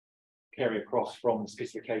carry across from the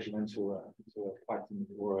specification into a Python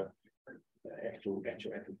or an actual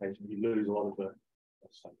application. You lose a lot of the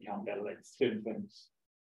stuff. You can't validate certain things.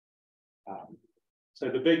 So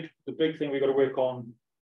the big thing we've got to work on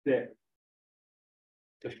that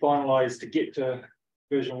to finalize to get to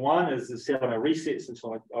version 1 is the set on our resets. This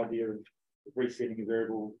idea of resetting a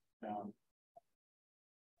variable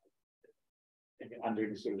under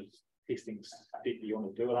any sort of testing step you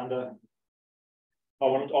want to do it under. I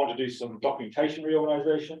want to do some documentation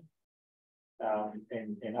reorganization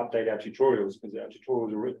and update our tutorials, because our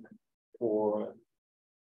tutorials are written for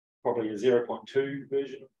probably a 0.2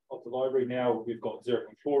 version of the library. Now we've got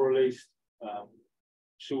 0.4 released.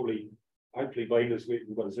 Surely, hopefully by end of this week,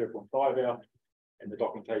 we've got a 0.5 out, and the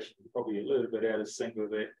documentation is probably a little bit out of sync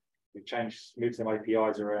with it. We've moved some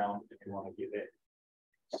APIs around, and we want to get that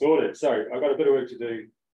sorted. So I've got a bit of work to do.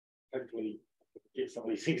 Hopefully, get some of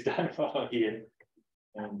these things done while I'm here.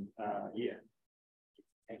 And yeah,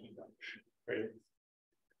 thank you very much.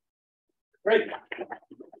 Great.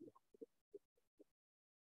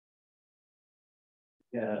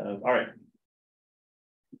 Yeah. All right.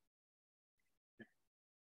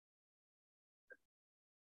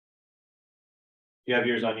 You have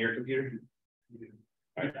yours on your computer?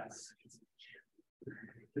 All right.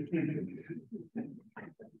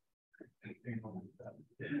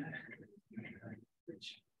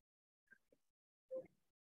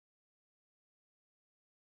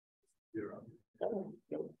 You're on. Oh,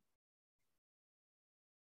 no.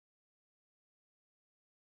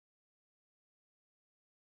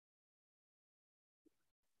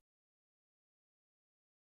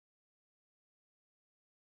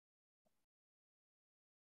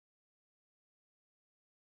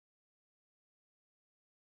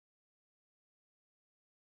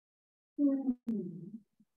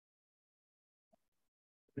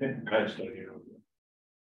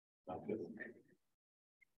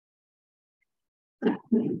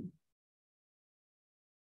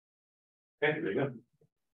 Okay, there you go.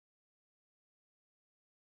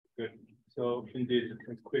 Good. So indeed,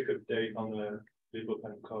 a quick update on the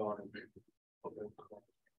OpenCore and OpenCore.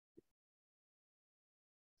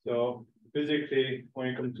 So basically, when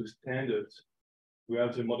it comes to standards, we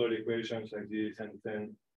have the model equations like this, and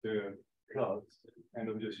then the plots. And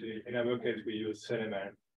obviously, in our case, we use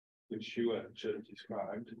SBML, which you have just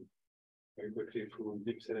described very quickly through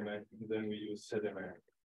libsym, and then we use SBML.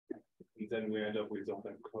 And then we end up with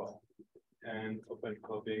OpenCore. And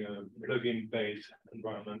OpenCore being a plugin-based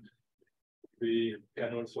environment, we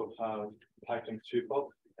can also have Python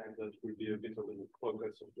support, and that will be a bit of the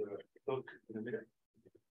focus of the talk in a minute.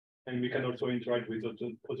 And we can also interact with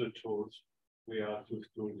other tools. We have two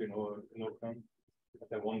tools in Open, but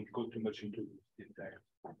I won't go too much into detail.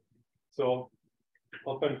 So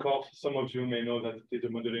OpenCore, some of you may know that it is a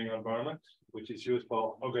modeling environment, which is used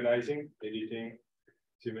for organizing, editing,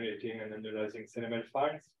 simulating, and analyzing SBML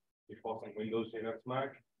files before some Windows, Linux,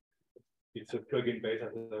 Mac. It's a plugin based,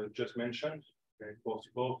 as I just mentioned. It works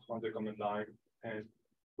both on the command line and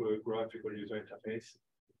through a graphical user interface.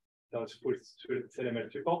 Does full SBML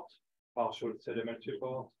support, partial SBML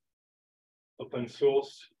support, open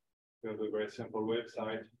source. We have a very simple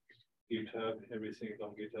website, GitHub, everything is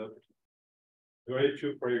on GitHub. Very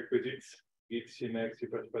few prerequisites, Git, CMake, C++,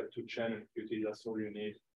 2chain, and Qt, that's all you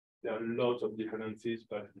need. There are lots of dependencies,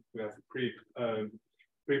 but we have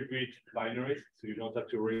pre-built binaries, so you don't have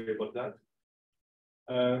to worry about that.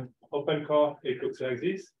 OpenCore, it looks like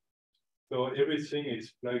this. So everything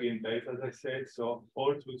is plugin based, as I said. So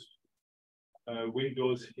all those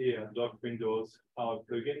windows here, dock windows, are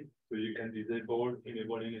plugin. So you can disable,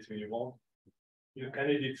 enable anything you want. You can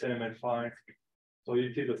edit SBML files. So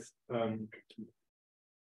it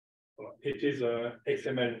is a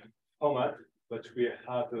XML format, but we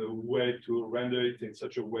have a way to render it in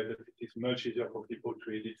such a way that it is much easier for people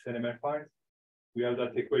to edit SBML files. We have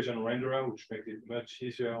that equation renderer, which makes it much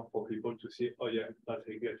easier for people to see, oh yeah, that's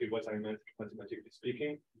exactly what I meant mathematically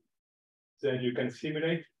speaking. Then you can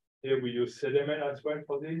simulate. Here we use SBML as well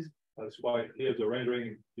for this. That's why here the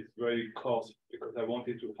rendering is very coarse, because I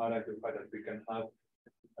wanted to highlight the fact that we can have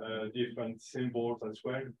different symbols as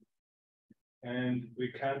well. And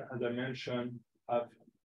we can, as I mentioned, have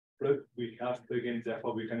plugins,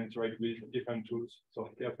 therefore we can interact with different tools. So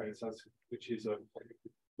here, for instance, which is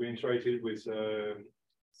we interacted with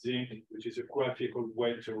Zinc, which is a graphical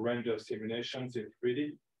way to render simulations in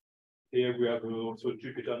 3D. Here we have also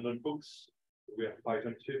Jupyter notebooks. We have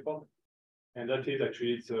Python support. And that is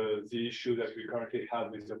actually the issue that we currently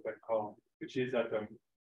have with OpenCore, which is that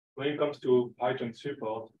when it comes to Python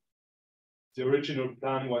support, the original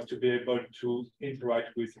plan was to be able to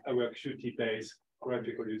interact with our Qt-based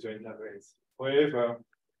graphical user interface. However,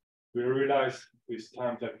 we realized with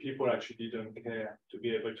time that people actually didn't care to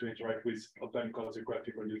be able to interact with OpenCore, the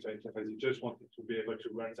graphical user interface. They just wanted to be able to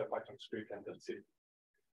run the Python script and that's it.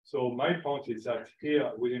 So my point is that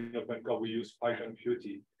here within OpenCore, we use Python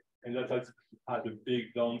Qt. And that has had a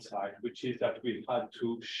big downside, which is that we had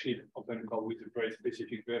to ship OpenCore with a very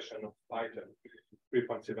specific version of Python,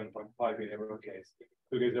 3.7.5 in our case,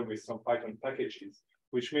 together with some Python packages,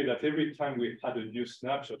 which means that every time we had a new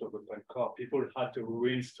snapshot of OpenCore, people had to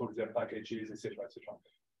reinstall their packages, etc.,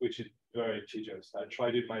 which is very tedious. I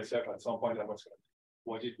tried it myself at some point. I was like,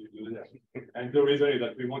 why did we do that? And the reason is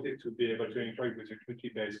that we wanted to be able to interact with a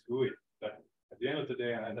Qt-based GUI, but at the end of the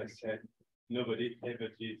day, as I said, nobody ever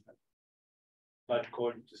did that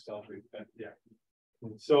code to start with, but yeah.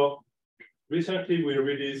 So recently we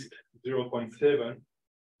released 0.7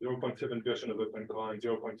 version of OpenCore and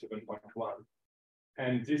 0.7.1.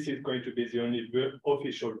 And this is going to be the only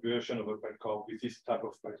official version of OpenCore with this type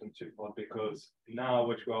of Python support, because now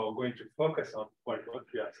what we are going to focus on, what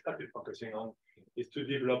we have started focusing on, is to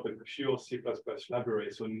develop a pure C++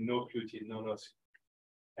 library, so no Qt, no nothing.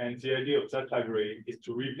 And the idea of that library is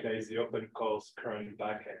to replace the OpenCore's current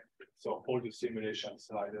backend. So all the simulation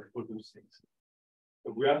side and all those things.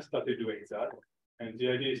 So we have started doing that. And the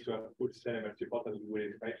idea is to have full SBML support as we will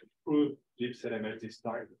expect through deep SBML this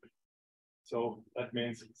time. So that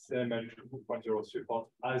means SBML 2.0 support,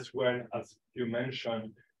 as well as you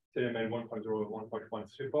mentioned, SBML 1.0, 1.1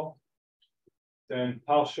 support. Then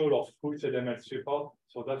partial or full SBML support.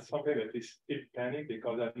 So that's something that is still planning,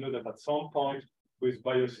 because I know that at some point, with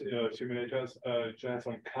simulators,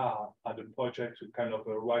 JSON car had a project to kind of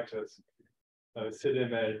write a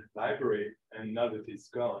SBML library, and now that it's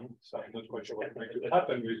gone, so I'm not quite sure what's going to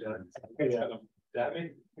happen with that. It's kind of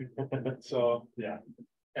damning. So yeah.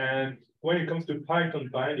 And when it comes to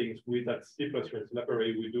Python bindings with that C++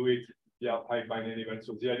 library, we do it via PyBinding event.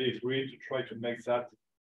 So the idea is really to try to make that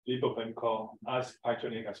OpenCore as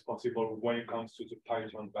Pythonic as possible when it comes to the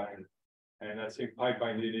Python bind. And I think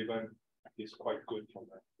PyBinding event is quite good for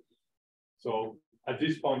that. So at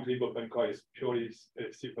this point, OpenCore is purely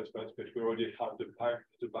C++, but we already have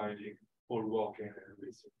the binding all working and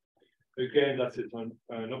everything. Again, that's it on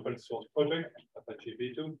an open source project, Apache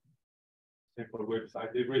V2, simple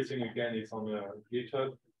website. Everything again is on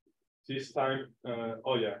GitHub. This time,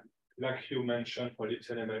 oh yeah, like you mentioned for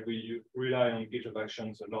libSBML, we rely on GitHub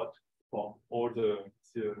Actions a lot for all the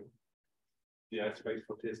aspects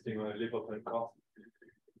for testing on OpenCore.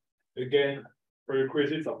 Again,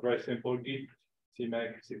 prerequisites are very simple: Git,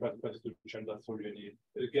 CMake, C++ solution, that's all you need.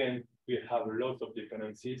 Again, we have a lot of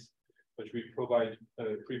dependencies, but we provide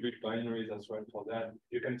pre-built binaries as well for that.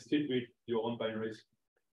 You can still build your own binaries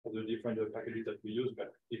for the different packages that we use,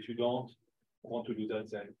 but if you don't want to do that,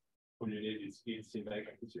 then all you need is Git, CMake,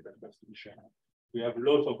 and C++ solution. We have a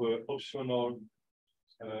lot of optional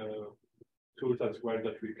tools as well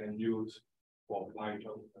that we can use for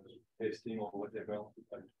Python testing or whatever.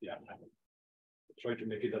 But yeah, try to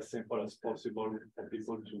make it as simple as possible for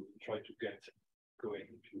people to try to get going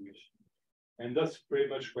if you wish. And that's pretty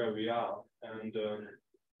much where we are. And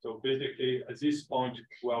so basically, at this point,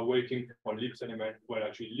 we are waiting for libSBML. Well,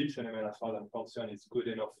 actually, libSBML, as far as I'm concerned, is good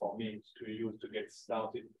enough for me to use to get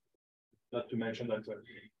started. Not to mention that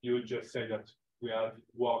you just said that we have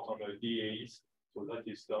worked on the DAEs, so that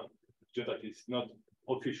is done. Just that it's not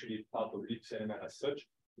officially part of libSBML as such.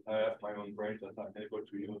 I have my own brain that I'm able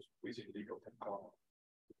to use within OpenCore.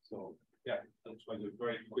 So yeah, that was a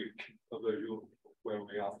very quick overview of where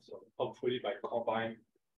we are. So hopefully by combine,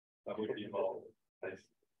 that would be more nice.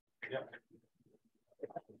 Yeah.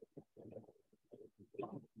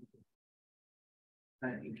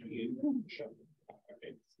 Thank you. Sure.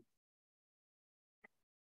 Okay.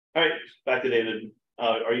 All right, back to David.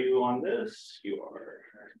 Are you on this? You are.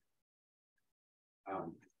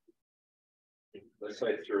 Let's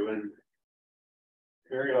say through in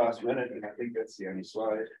very last minute, and I think that's the only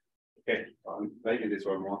slide. Okay. Maybe there's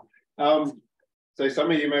one more. So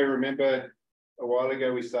some of you may remember a while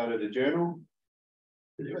ago we started a journal.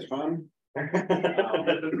 It was fun.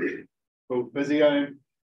 Called Physio,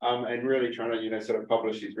 and really trying to sort of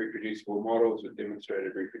publish these reproducible models with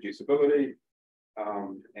demonstrated reproducibility.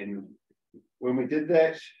 And when we did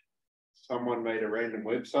that, someone made a random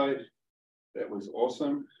website that was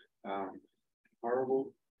awesome.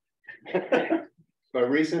 Horrible. But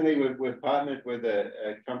recently we've partnered with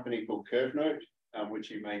a company called CurveNote, which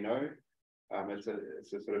you may know. It's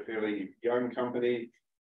a sort of fairly young company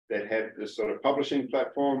that have this sort of publishing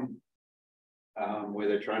platform where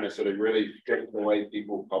they're trying to sort of really get the way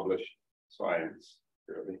people publish science,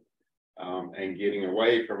 really, and getting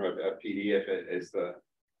away from a PDF as the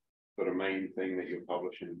sort of main thing that you're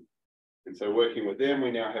publishing. And so working with them,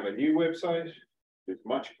 we now have a new website. It's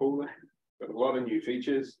much cooler, got a lot of new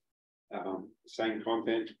features, same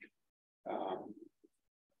content.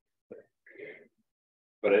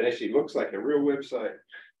 But it actually looks like a real website.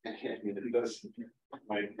 And it does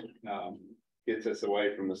like, gets us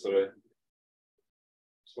away from the sort of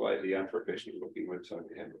slightly unprofessional looking website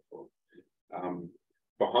we had before.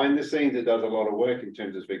 Behind the scenes, it does a lot of work in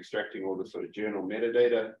terms of extracting all the sort of journal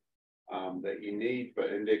metadata that you need for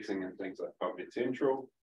indexing and things like PubMed Central,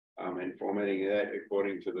 and formatting that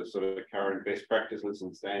according to the sort of current best practices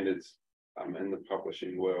and standards in the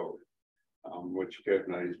publishing world, which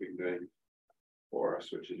CurveNote has been doing for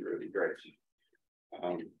us, which is really great.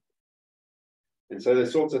 And so the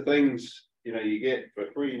sorts of things, you know, you get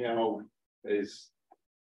for free now is,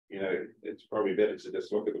 you know, it's probably better to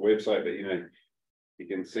just look at the website, but, you know, you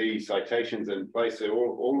can see citations in place. They're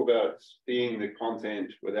all about seeing the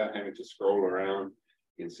content without having to scroll around.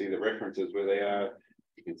 You can see the references where they are.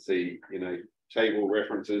 You can see, you know, table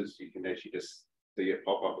references. You can actually just see it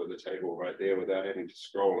pop up with the table right there without having to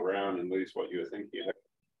scroll around and lose what you were thinking of.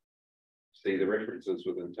 See the references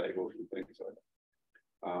within tables and things like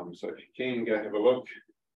that. So if you're keen, go have a look.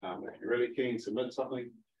 If you're really keen, submit something.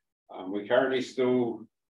 We're currently still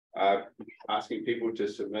asking people to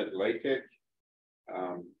submit LaTeX,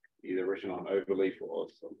 either written on Overleaf or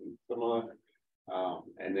something similar.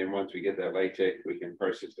 And then once we get that LaTeX, we can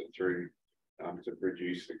process it through to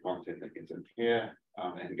produce the content that gets in here.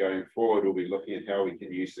 And going forward, we'll be looking at how we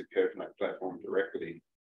can use the CurveNote platform directly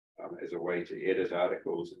as a way to edit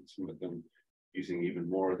articles and submit them using even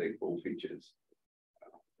more of their cool features.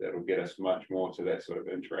 That'll get us much more to that sort of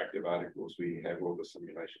interactive articles. We have all the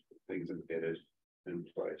simulation things embedded in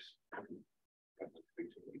place.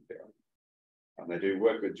 They do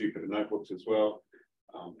work with Jupyter Notebooks as well.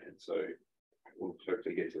 And so we'll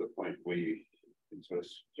hopefully get to the point where you can sort of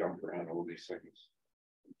jump around all these things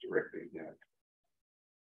directly. Yeah.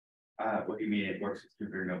 What do you mean it works with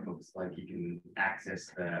Jupyter Notebooks? Like you can access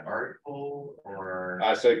the article or?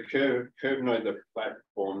 So CurveNote, the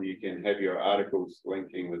platform, you can have your articles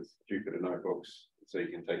linking with Jupyter Notebooks. So you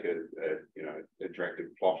can take a you know,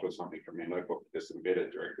 interactive plot or something from your notebook, just embed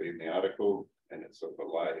it directly in the article, and it's sort of a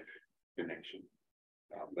live connection.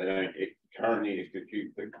 They don't currently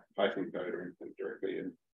execute the Python code or anything directly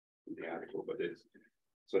in the article, but it's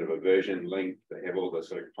sort of a version link. They have all the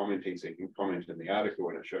sort of commenting, so you can comment in the article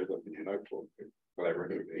and it shows up in your notebook.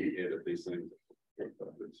 Collaboratively edit these things.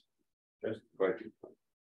 Just quite good.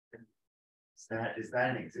 Is that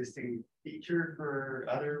an existing feature for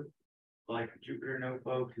other, like Jupyter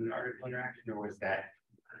Notebook and article interaction, or was that,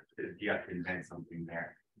 do you have to invent something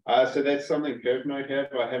there? So that's something CurveNote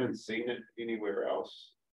have. I haven't seen it anywhere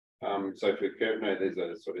else. So for CurveNote, there's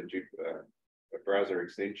a sort of a browser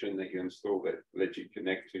extension that you install that lets you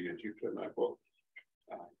connect to your Jupyter Notebook.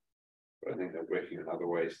 But I think they're working on other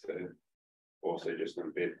ways to also just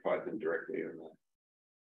embed Python directly in the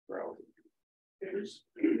browser.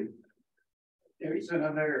 There is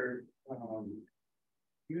another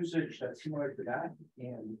usage that's similar to that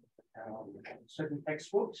in certain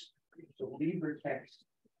textbooks. So LibreText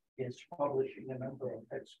is publishing a number of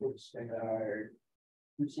textbooks that are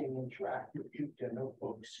using interactive Jupyter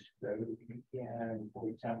Notebooks. So you can, for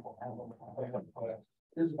example, have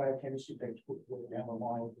this is biochemistry textbook where you have a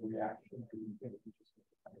molecule reaction and you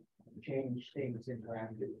can change things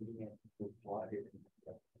interactively and apply it.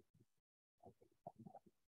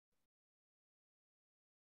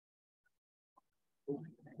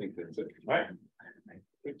 I think that's it. All right.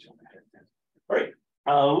 All right.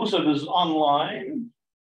 Also, there's online.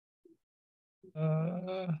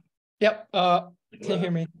 Yep. Can you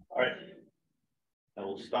hear me? All right. I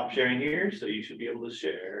will stop sharing here, so you should be able to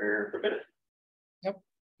share for a minute. Yep.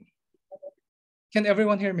 Can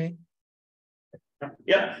everyone hear me?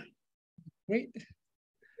 Yep. Great.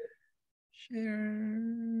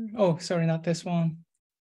 Share. Oh, sorry, not this one.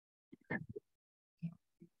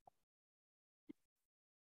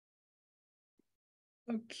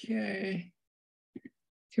 Okay.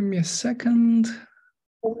 Give me a second.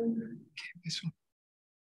 Okay, this one.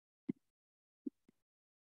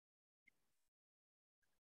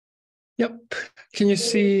 Yep. Can you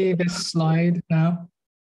see this slide now?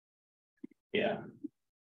 Yeah.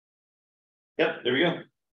 Yep, there we go.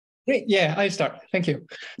 Great. Yeah, I start. Thank you.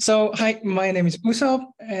 So, hi, my name is Usop,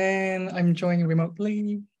 and I'm joining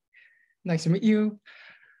remotely. Nice to meet you.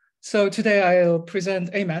 So today I'll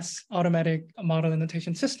present AMAS, Automatic Model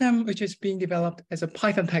Annotation System, which is being developed as a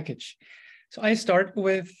Python package. So I start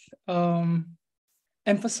with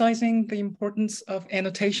emphasizing the importance of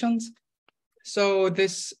annotations. So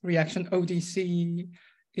this reaction ODC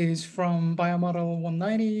is from Biomodel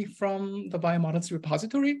 190 from the Biomodels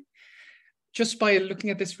repository. Just by looking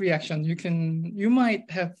at this reaction, you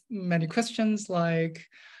might have many questions like,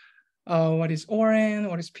 what is ORAN,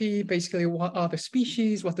 what is P, basically what are the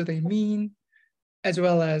species, what do they mean, as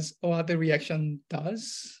well as what the reaction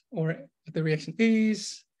does or what the reaction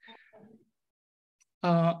is.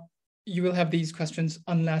 You will have these questions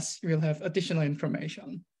unless you will have additional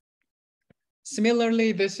information.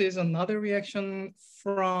 Similarly, this is another reaction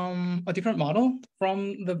from a different model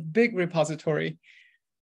from the big repository.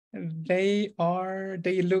 They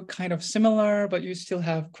look kind of similar, but you still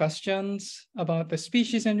have questions about the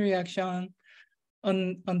species and reaction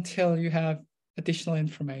until you have additional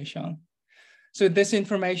information. So this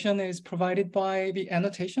information is provided by the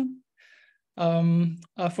annotation.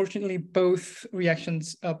 Fortunately, both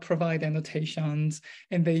reactions provide annotations,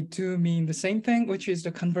 and they do mean the same thing, which is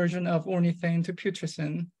the conversion of ornithine to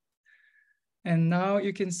putrescine. And now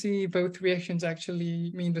you can see both reactions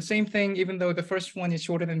actually mean the same thing, even though the first one is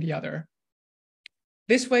shorter than the other.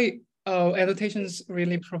 This way, annotations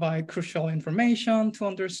really provide crucial information to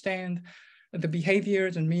understand the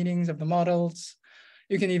behaviors and meanings of the models.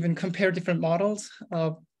 You can even compare different models,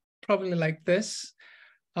 probably like this,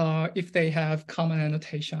 if they have common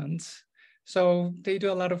annotations. So they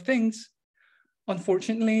do a lot of things.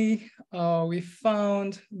 Unfortunately, we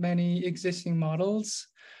found many existing models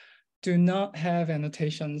do not have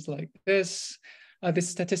annotations like this. This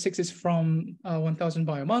statistics is from 1,000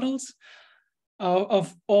 biomodels.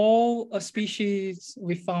 Of all species,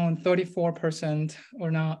 we found 34%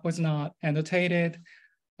 was not annotated.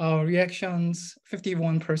 Reactions,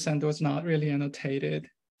 51% was not really annotated.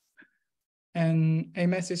 And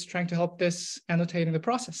AMAS is trying to help this annotate in the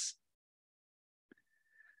process.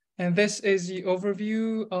 And this is the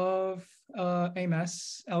overview of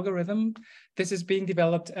AMAS algorithm. This is being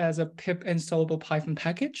developed as a pip installable Python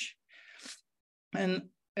package. And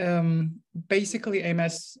basically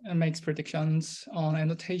AMAS makes predictions on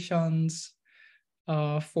annotations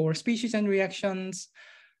for species and reactions.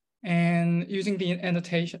 And using the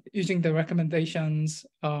annotation, using the recommendations,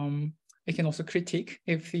 it can also critique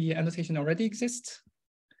if the annotation already exists.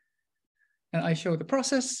 And I show the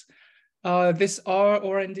process. This R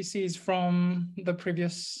or NDC is from the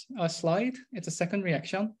previous slide. It's a second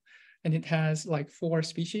reaction, and it has like 4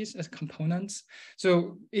 species as components.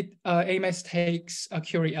 So AMAS takes a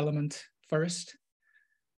Curie element first,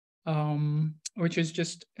 which is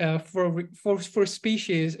just for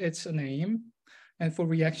species, it's a name, and for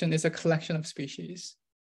reaction, it's a collection of species.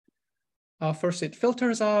 First, it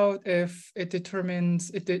filters out if it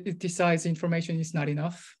determines, it decides the information is not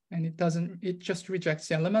enough, and it just rejects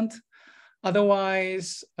the element.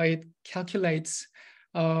 Otherwise, it calculates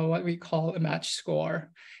what we call a match score.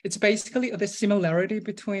 It's basically the similarity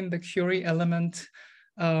between the Curie element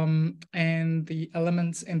and the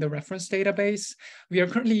elements in the reference database. We are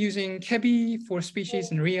currently using KEBI for species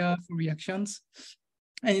and RIA for reactions.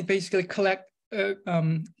 And it basically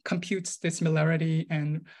computes the similarity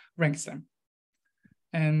and ranks them.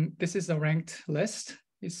 And this is a ranked list,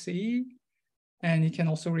 you see. And you can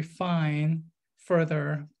also refine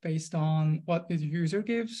further based on what the user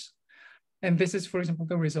gives. And this is, for example,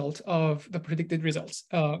 the result of the predicted results,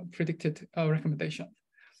 predicted recommendation.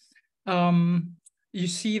 You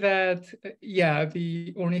see that, yeah,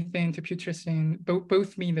 the ornithine to putrescine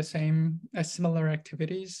both mean the same as similar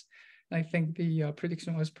activities. I think the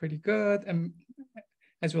prediction was pretty good, and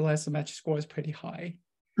as well as the match score is pretty high.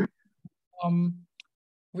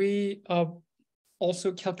 We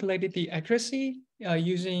also calculated the accuracy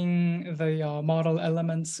using the model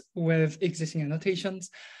elements with existing annotations.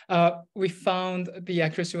 We found the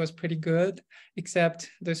accuracy was pretty good, except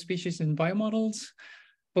the species in biomodels.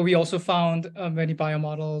 But we also found many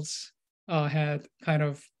biomodels had kind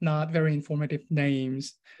of not very informative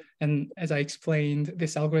names. And as I explained,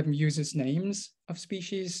 this algorithm uses names of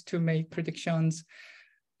species to make predictions.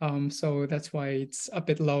 So that's why it's a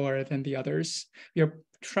bit lower than the others. We are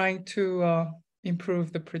trying to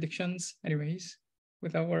improve the predictions anyways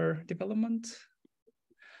with our development.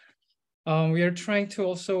 We are trying to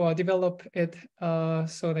also develop it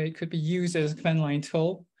so that it could be used as a command line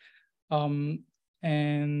tool.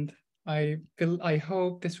 And I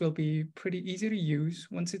hope this will be pretty easy to use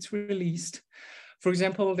once it's released. For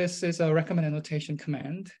example, this is a recommend annotation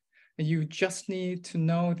command. You just need to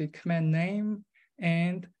know the command name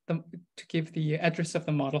and to give the address of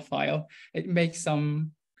the model file. It makes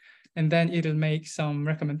some, and then it'll make some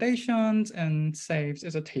recommendations and saves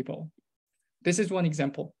as a table. This is one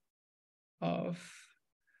example of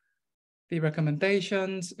the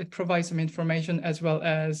recommendations. It provides some information as well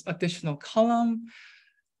as additional column,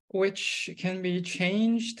 which can be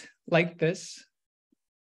changed like this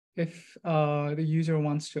if the user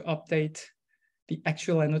wants to update the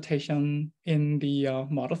actual annotation in the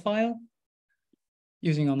model file.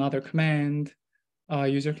 Using another command,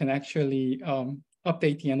 user can actually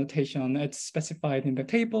update the annotation that's specified in the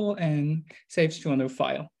table and saves to a new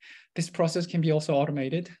file. This process can be also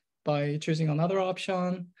automated by choosing another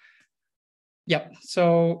option. Yeah,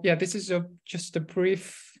 so yeah, this is just a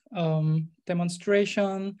brief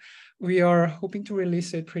demonstration. We are hoping to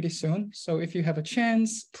release it pretty soon. So if you have a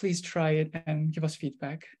chance, please try it and give us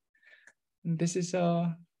feedback. And this is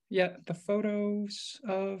yeah, the photos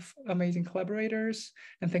of amazing collaborators.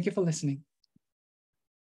 And thank you for listening.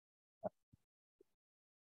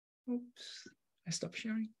 Oops, I stopped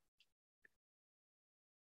sharing.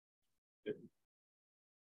 Did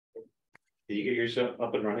you get yourself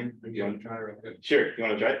up and running? You want to try real quick? Sure, you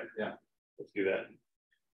want to try it? Yeah. Let's do that.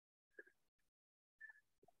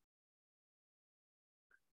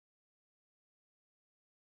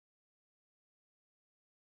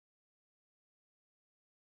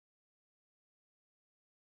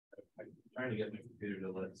 I'm trying to get my computer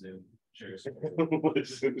to let Zoom share.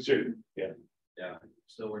 Sure. Yeah. Yeah,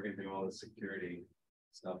 still working through all the security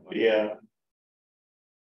stuff. Yeah.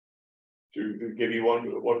 To give you one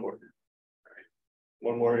more. All right.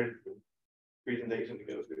 One more presentation to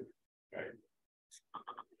go through.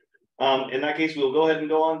 All right. In that case, we'll go ahead and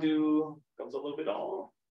go on to comes a little bit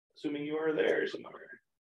all, assuming you are there somewhere.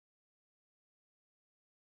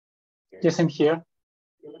 Yes, I'm here.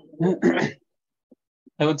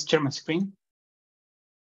 I want to share my screen.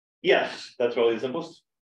 Yes, that's probably the simplest.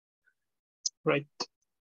 Right.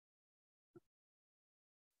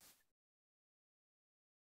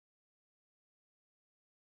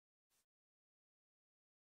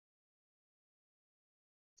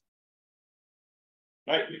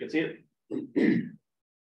 All right, you can see it.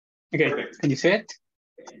 Okay, Perfect. Can you see it?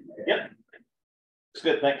 Yep. It's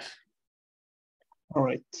good, thanks. All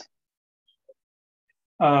right.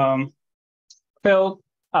 Well,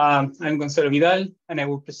 I'm Gonzalo Vidal, and I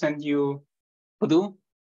will present you Pudu,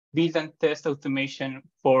 build and test automation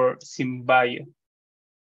for SBbadger.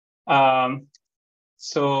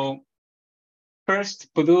 So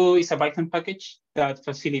first, Pudu is a Python package that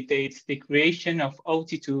facilitates the creation of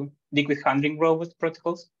OT2 liquid handling robot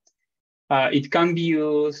protocols. It can be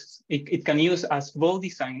used, it can use as ball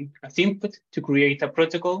design as input to create a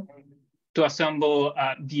protocol to assemble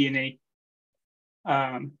DNA,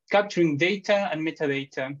 capturing data and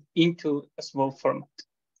metadata into a small format.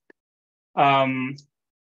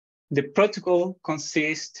 The protocol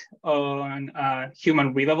consists on a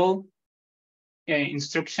human readable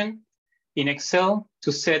instruction in Excel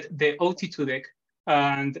to set the OT2 deck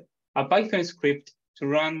and a Python script to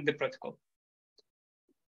run the protocol.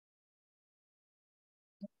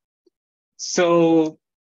 So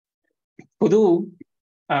Pudu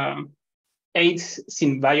aids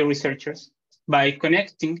SBbadger researchers by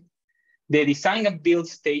connecting the design and build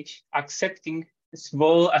stage, accepting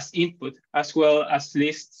small as input, as well as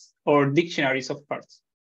lists or dictionaries of parts.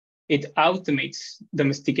 It automates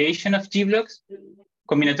domestication of G-blocks,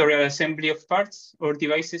 combinatorial assembly of parts or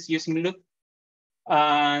devices using loop,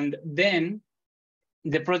 and then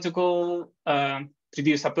the protocol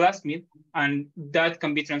produces a plasmid, and that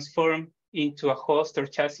can be transformed into a host or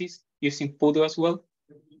chassis using Pudu as well.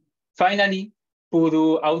 Finally,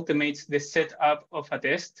 Pudu automates the setup of a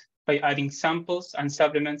test by adding samples and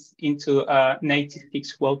supplements into a native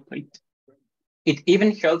fixed wall plate. It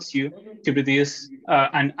even helps you to produce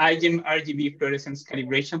an IGEM RGB fluorescence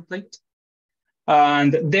calibration plate.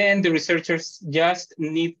 And then the researchers just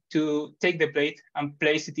need to take the plate and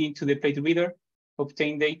place it into the plate reader,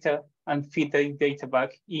 obtain data, and feed the data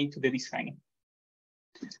back into the design.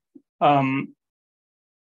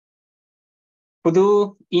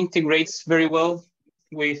 Pudu integrates very well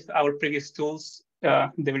with our previous tools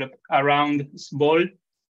developed around SBOL.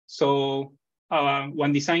 So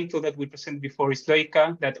one design tool that we presented before is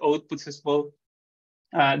Leica that outputs SBOL.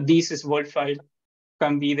 This SBOL file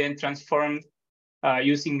can be then transformed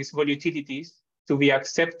using SBOL utilities to be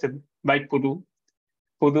accepted by Pudu.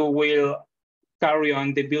 Pudu will carry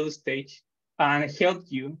on the build stage and help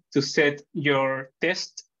you to set your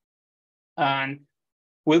test and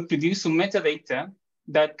will produce some metadata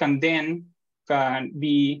that can then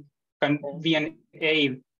be an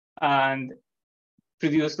aid and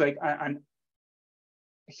produce like and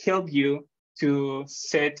help you to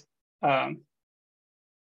set the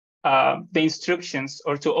instructions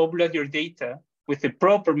or to upload your data with the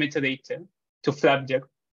proper metadata to Flapjack,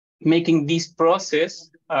 making this process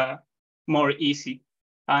more easy.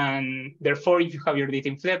 And therefore, if you have your data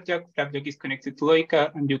in Flapjack, Flapjack is connected to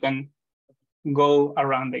Loica, and you can go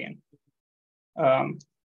around again.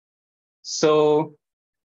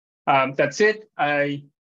 That's it. I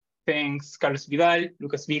thank Carlos Vidal,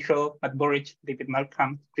 Lucas Vigel, Matt Borich, David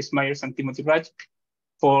Markham, Chris Myers, and Timothy Raj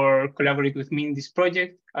for collaborating with me in this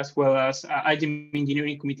project, as well as IGEM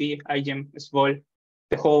Engineering Committee, IGEM, SVOL,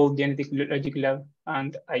 the whole Genetic Logic Lab,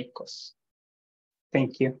 and ICOS.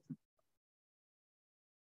 Thank you.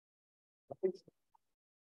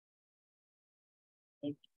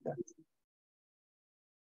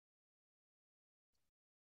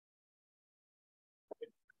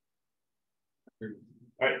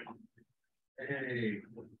 All right. Hey.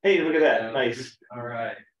 Hey, look at that. Nice. All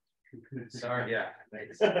right. Sorry, yeah.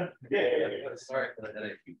 Nice. Yeah. Sorry for the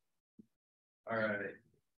headache. All right.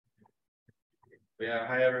 Yeah,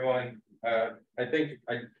 hi everyone. I think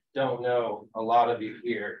I don't know a lot of you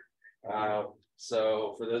here.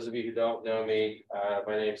 So for those of you who don't know me,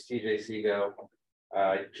 my name is TJ Sego.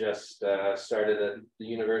 I just started at the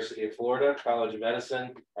University of Florida College of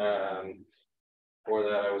Medicine. Before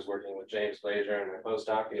that, I was working with James Blazer and my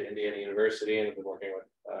postdoc at Indiana University, and I've been working with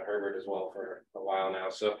Herbert as well for a while now.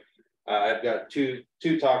 So I've got two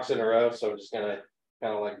talks in a row, so I'm just gonna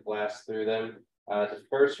kind of like blast through them. The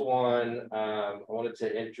first one, I wanted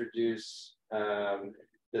to introduce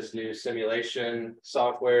this new simulation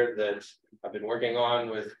software that I've been working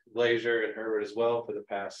on with Blazer and Herbert as well for the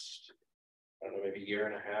past, I don't know, maybe a year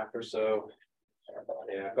and a half or so.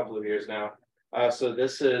 Yeah, a couple of years now. So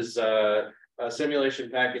this is a simulation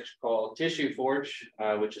package called Tissue Forge,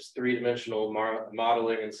 which is three-dimensional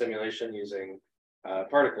modeling and simulation using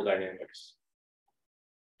particle dynamics.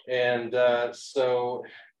 And so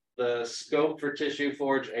the scope for Tissue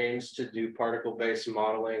Forge aims to do particle-based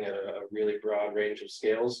modeling at a really broad range of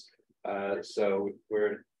scales. So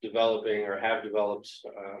we're developing or have developed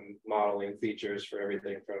modeling features for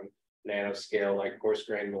everything from nanoscale, like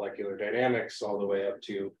coarse-grained molecular dynamics, all the way up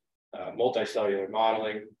to multicellular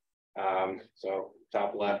modeling. So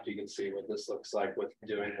top left, you can see what this looks like with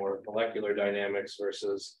doing more molecular dynamics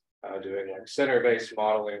versus doing like center-based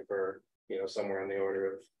modeling for, you know, somewhere on the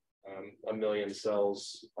order of 1 million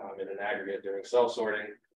cells in an aggregate doing cell sorting.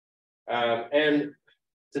 And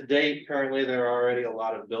to date, currently, there are already a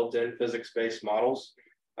lot of built-in physics-based models.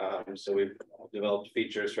 So we've developed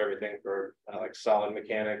features for everything for like solid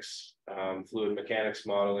mechanics, fluid mechanics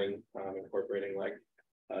modeling, incorporating like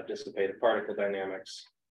dissipated particle dynamics,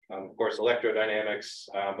 of course, electrodynamics,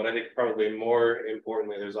 but I think probably more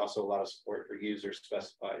importantly, there's also a lot of support for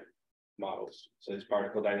user-specified models. So these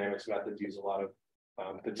particle dynamics methods use a lot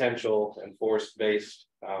of potential and force-based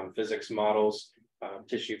physics models.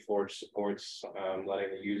 Tissue Forge supports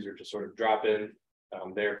letting the user just sort of drop in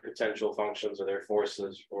their potential functions or their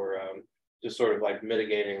forces for just sort of like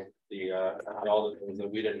mitigating the all the things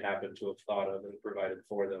that we didn't happen to have thought of and provided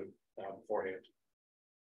for them beforehand.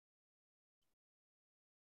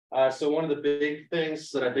 So one of the big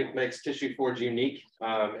things that I think makes Tissue Forge unique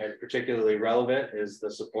and particularly relevant is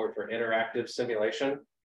the support for interactive simulation.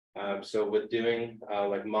 So with doing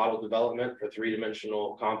like model development for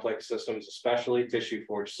three-dimensional complex systems, especially, Tissue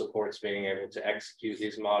Forge supports being able to execute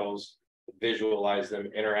these models, visualize them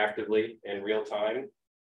interactively in real time.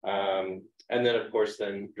 And then, of course,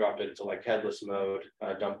 then drop it into like headless mode,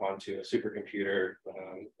 dump onto a supercomputer,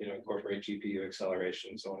 you know, incorporate GPU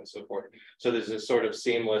acceleration, so on and so forth. So there's this sort of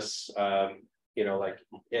seamless, you know, like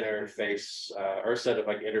interface or set of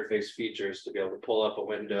like interface features to be able to pull up a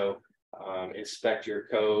window, inspect your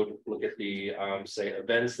code, look at the, say,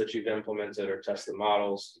 events that you've implemented or test the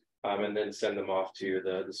models, and then send them off to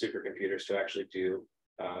the supercomputers to actually do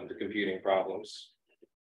the computing problems.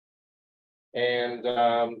 And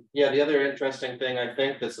yeah, the other interesting thing I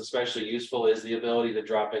think that's especially useful is the ability to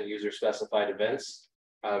drop in user-specified events.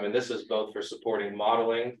 And this is both for supporting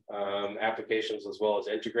modeling applications as well as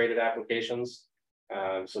integrated applications.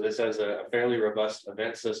 So this has a fairly robust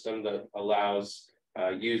event system that allows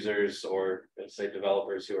users or, let's say,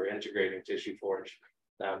 developers who are integrating Tissue Forge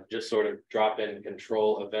just sort of drop in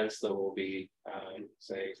control events that will be,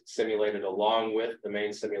 say, simulated along with the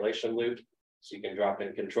main simulation loop. So you can drop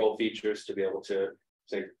in control features to be able to,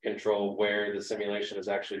 say, control where the simulation is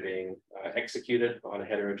actually being executed on a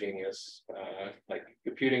heterogeneous like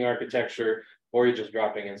computing architecture, or you're just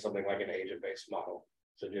dropping in something like an agent-based model.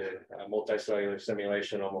 So doing multicellular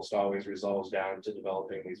simulation almost always resolves down to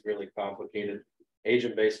developing these really complicated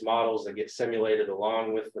agent-based models that get simulated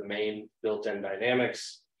along with the main built-in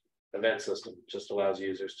dynamics. Event system just allows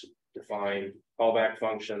users to define callback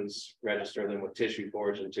functions, register them with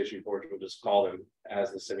TissueForge, and TissueForge will just call them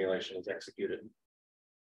as the simulation is executed.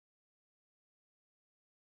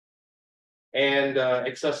 And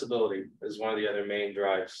accessibility is one of the other main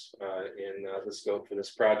drives in the scope for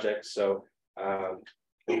this project. So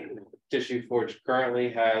TissueForge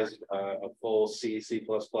currently has a full C, C++,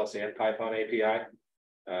 and Python API.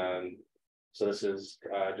 So this is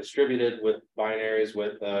distributed with binaries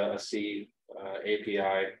with a C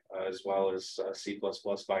API as well as C++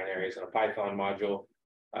 binaries and a Python module,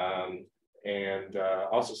 and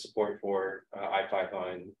also support for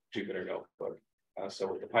IPython and Jupyter Notebook. So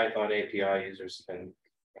with the Python API, users can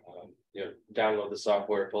download the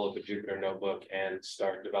software, pull up a Jupyter Notebook, and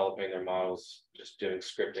start developing their models, just doing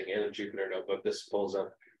scripting in a Jupyter Notebook. This pulls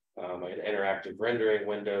up an interactive rendering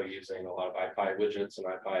window using a lot of IPy widgets and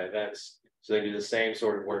IPy events. So they do the same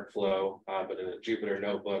sort of workflow, but in a Jupyter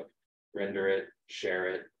Notebook, render it, share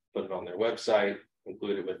it, put it on their website,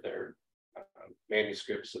 include it with their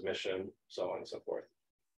manuscript submission, so on and so forth.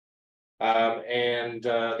 And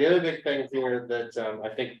the other big thing here that I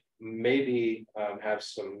think maybe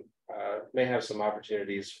may have some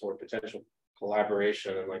opportunities for potential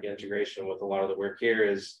collaboration and like integration with a lot of the work here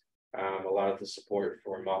is a lot of the support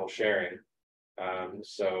for model sharing.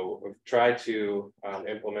 So we've tried to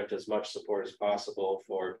implement as much support as possible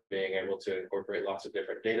for being able to incorporate lots of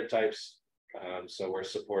different data types. So we're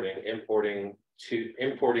supporting importing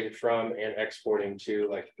from and exporting to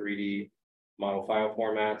like 3D model file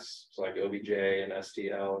formats, so like OBJ and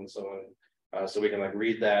STL and so on. So we can like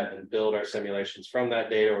read that and build our simulations from that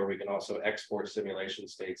data, or we can also export simulation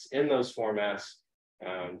states in those formats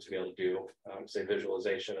to be able to do, say,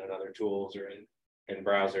 visualization and other tools or in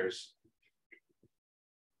browsers.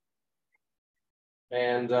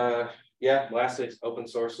 And yeah, lastly, it's open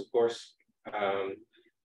source, of course.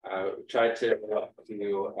 Tried to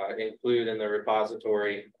include in the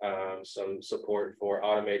repository some support for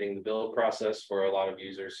automating the build process for a lot of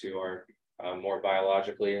users who are more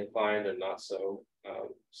biologically inclined and not so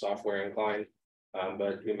software inclined,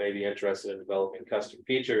 but who may be interested in developing custom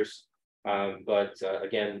features. But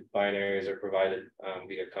again, binaries are provided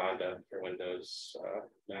via Conda for Windows,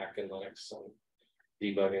 Mac, and Linux, and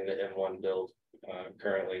debugging the M1 build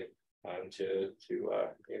currently to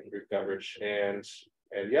improve coverage. And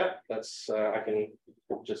yeah, that's I can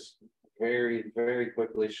just very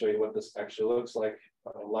quickly show you what this actually looks like.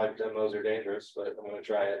 Live demos are dangerous, but I'm going to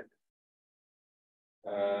try it.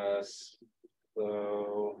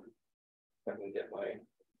 So I can get my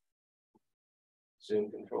Zoom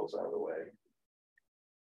controls out of the way.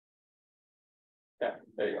 Yeah,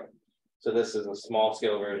 there you go. So this is a small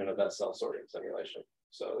scale version of that cell sorting simulation.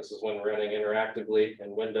 So this is when we're running interactively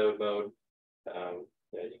in windowed mode.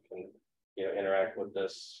 Yeah, you can interact with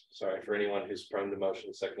this. Sorry for anyone who's prone to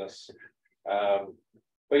motion sickness.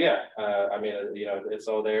 But yeah, I mean, it's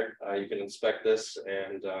all there. You can inspect this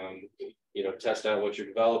and test out what you're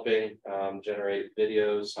developing, generate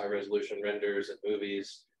videos, high resolution renders and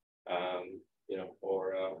movies,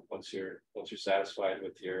 or once you're satisfied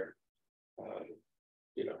with your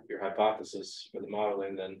your hypothesis for the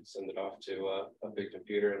modeling, then send it off to a big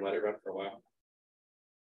computer and let it run for a while.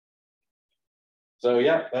 So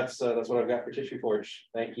yeah, that's what I've got for TissueForge.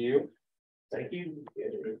 Thank you. Thank you.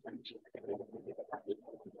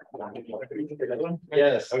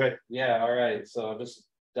 Yes. Okay. Yeah. All right. So I'll just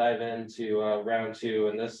dive into round two,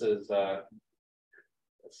 and this is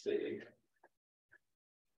let's see.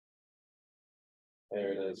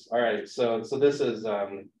 There it is. All right. So this is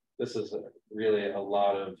really a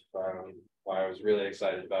lot of why I was really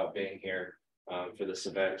excited about being here for this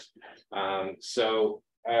event. And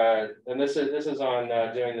this is on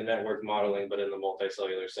doing the network modeling, but in the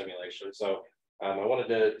multicellular simulation. So I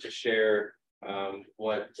wanted to share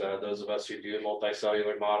what those of us who do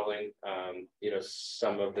multicellular modeling,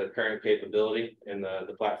 some of the current capability in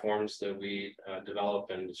the platforms that we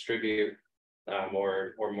develop and distribute,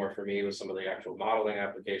 or more for me with some of the actual modeling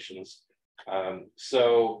applications.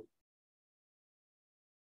 So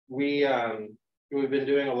we've been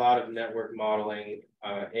doing a lot of network modeling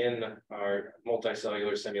in our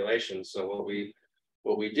multicellular simulations. So what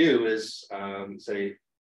we do is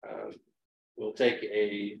we'll take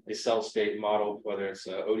a cell state model, whether it's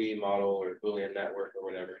an ODE model or a Boolean network or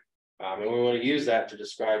whatever, and we want to use that to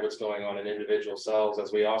describe what's going on in individual cells,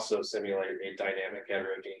 as we also simulate a dynamic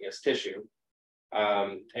heterogeneous tissue.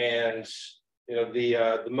 And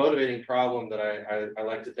the motivating problem that I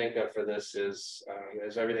like to think of for this is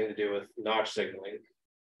everything to do with notch signaling.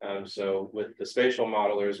 So with the spatial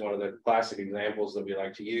modelers, one of the classic examples that we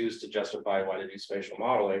like to use to justify why to do spatial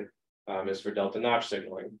modeling is for delta notch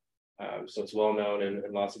signaling. So it's well known in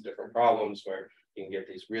lots of different problems where you can get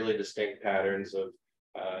these really distinct patterns of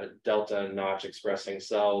delta and notch expressing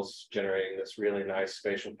cells generating this really nice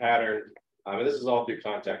spatial pattern. And this is all through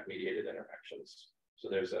contact mediated interactions. So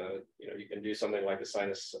there's you can do something like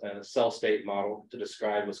assign a cell state model to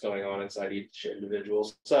describe what's going on inside each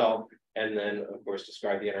individual cell. And then of course,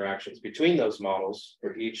 describe the interactions between those models,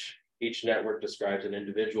 where each network describes an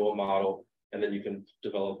individual model. And then you can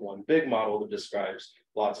develop one big model that describes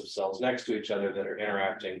lots of cells next to each other that are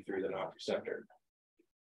interacting through the notch receptor.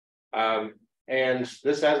 And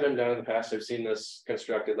this has been done in the past. I've seen this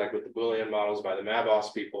constructed like with the Boolean models by the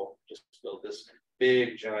Mabos people, just built this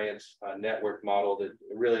big giant network model that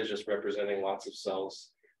really is just representing lots of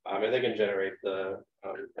cells. And they can generate the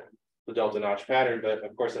delta notch pattern, but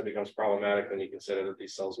of course that becomes problematic when you consider that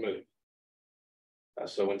these cells move.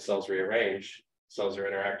 So when cells rearrange, cells are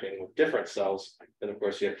interacting with different cells, then of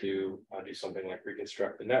course you have to do something like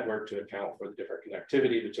reconstruct the network to account for the different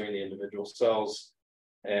connectivity between the individual cells.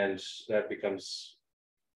 And that becomes,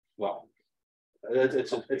 well,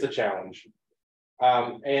 it's a challenge.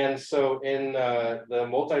 And so in the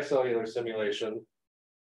multicellular simulation,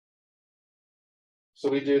 so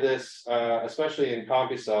we do this, especially in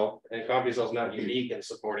CompuCell, and CompuCell is not unique in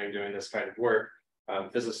supporting doing this kind of work.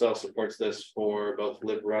 PhysiCell supports this for both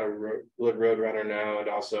LibRoadrunner now and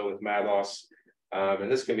also with Mabos.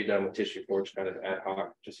 And this can be done with TissueForge kind of ad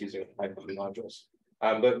hoc, just using Python modules.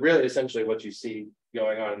 But really, essentially what you see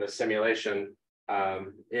going on in this simulation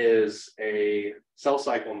is a cell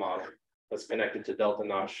cycle model that's connected to delta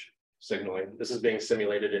notch signaling. This is being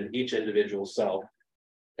simulated in each individual cell.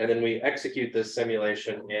 And then we execute this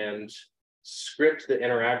simulation and script the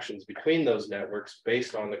interactions between those networks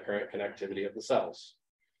based on the current connectivity of the cells.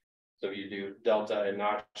 So if you do delta and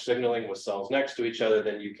notch signaling with cells next to each other,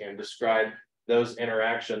 then you can describe those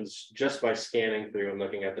interactions just by scanning through and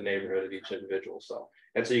looking at the neighborhood of each individual cell.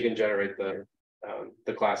 And so you can generate the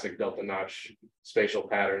classic delta notch spatial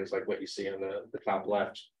patterns like what you see on the top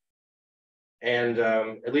left. And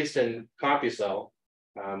at least in CompuCell,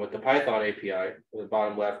 with the Python API, the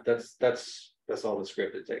bottom left, that's all the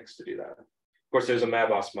script it takes to do that. Of course, there's a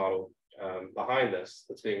Mabos model behind this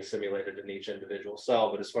that's being simulated in each individual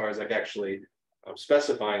cell. But as far as like actually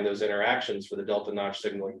specifying those interactions for the delta notch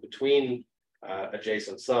signaling between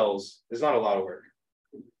adjacent cells, there's not a lot of work.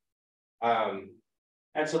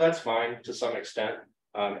 And so that's fine to some extent.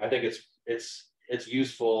 I think it's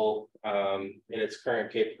useful in its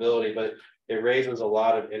current capability, but it raises a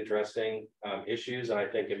lot of interesting issues and I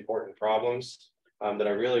think important problems that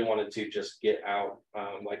I really wanted to just get out,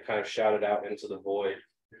 like kind of shout it out into the void.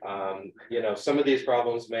 Some of these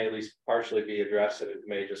problems may at least partially be addressed, and it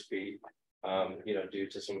may just be, due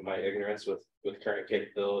to some of my ignorance with current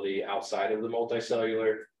capability outside of the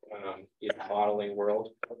multicellular modeling world.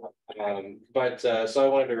 So I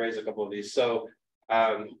wanted to raise a couple of these. So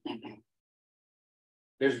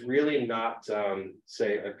there's really not,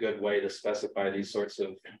 say, a good way to specify these sorts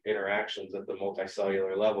of interactions at the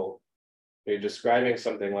multicellular level. You're describing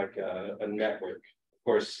something like a network. Of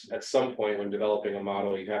course, at some point when developing a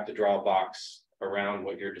model, you have to draw a box around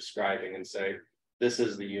what you're describing and say, this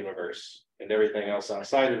is the universe, and everything else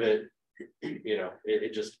outside of it,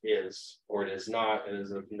 it just is, or it is not, and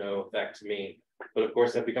is of no effect to me. But of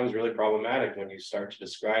course, that becomes really problematic when you start to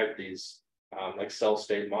describe these like cell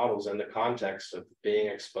state models in the context of being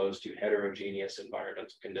exposed to heterogeneous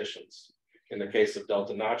environmental conditions. In the case of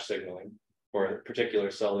delta notch signaling, for a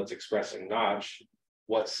particular cell that's expressing notch,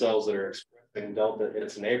 what cells that are expressing delta in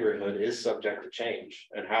its neighborhood is subject to change,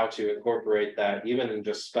 and how to incorporate that, even in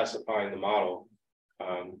just specifying the model,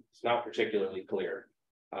 it's not particularly clear.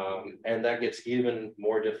 And that gets even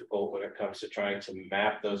more difficult when it comes to trying to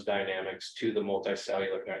map those dynamics to the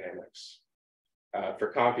multicellular dynamics.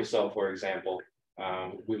 For CompuCell, for example,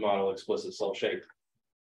 we model explicit cell shape.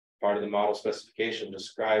 Part of the model specification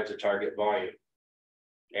describes a target volume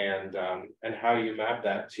and how you map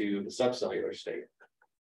that to the subcellular state.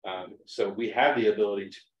 So we have the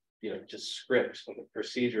ability to, to script and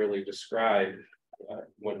procedurally describe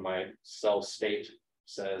when my cell state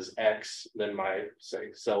says X, then my,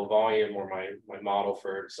 say, cell volume or my model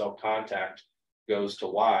for cell contact goes to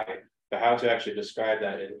Y. But how to actually describe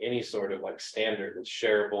that in any sort of like standard that's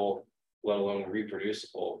shareable, let alone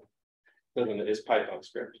reproducible, then it is Python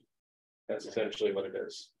script. That's essentially what it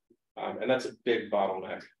is. And that's a big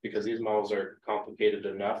bottleneck because these models are complicated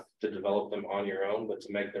enough to develop them on your own, but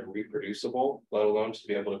to make them reproducible, let alone to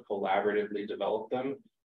be able to collaboratively develop them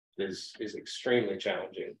is extremely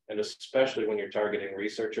challenging. And especially when you're targeting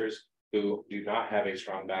researchers who do not have a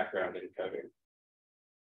strong background in coding.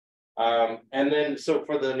 And then, so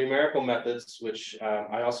for the numerical methods, which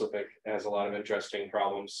I also think has a lot of interesting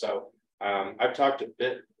problems. So I've talked a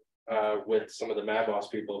bit with some of the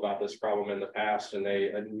MadBoss people about this problem in the past, and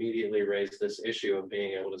they immediately raised this issue of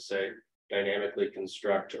being able to say dynamically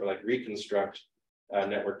construct or like reconstruct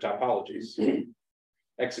network topologies,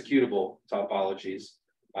 executable topologies,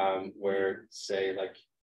 where say like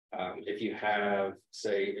if you have,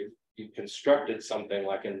 say, if you constructed something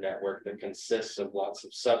like a network that consists of lots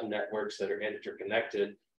of sub-networks that are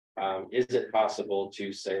interconnected, is it possible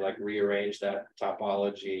to say like rearrange that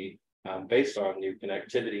topology based on new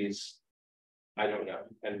connectivities? I don't know.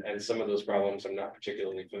 And some of those problems I'm not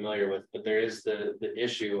particularly familiar with, but there is the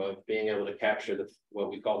issue of being able to capture what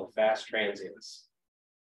we call the fast transients.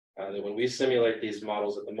 That when we simulate these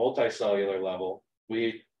models at the multicellular level,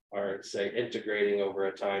 we are, say, integrating over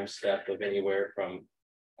a time step of anywhere from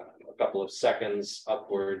a couple of seconds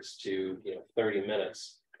upwards to 30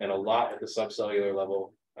 minutes. And a lot at the subcellular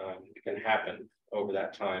level can happen over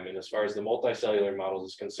that time. And as far as the multicellular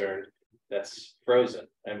models is concerned, that's frozen.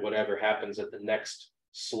 And whatever happens at the next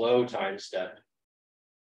slow time step,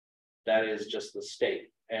 that is just the state.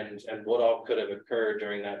 And what all could have occurred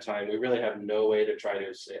during that time, we really have no way to try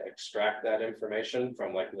to say, extract that information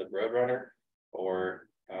from like the Roadrunner or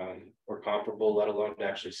comparable, let alone to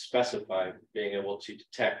actually specify being able to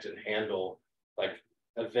detect and handle like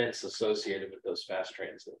events associated with those fast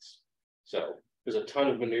transients. So there's a ton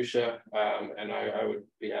of minutia, and I would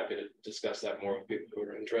be happy to discuss that more with people who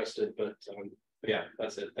are interested. But yeah,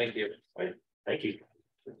 that's it. Thank you. Right. Thank you.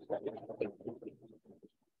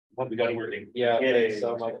 Hope we got it working. Yeah. Thanks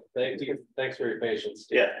so much. Thank you. Thanks for your patience.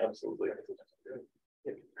 Yeah, absolutely.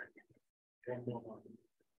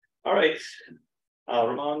 All right.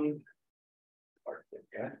 Ramon.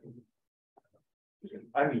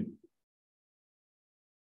 I mean,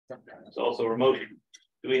 it's also remote.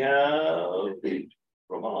 Do we have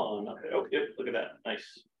Ramon? Okay, look at that.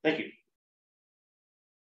 Nice. Thank you.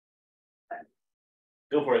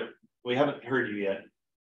 Go for it. We haven't heard you yet.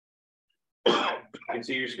 You can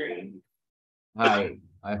see your screen. Hi,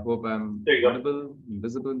 I hope I'm audible,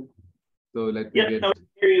 visible. So let me get. No, we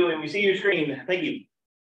hear you and we see your screen. Thank you.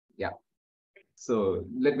 Yeah. So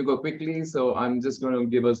let me go quickly. So I'm just going to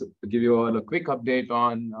give you all a quick update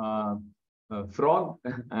on Frog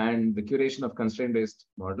and the curation of constraint-based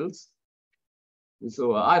models.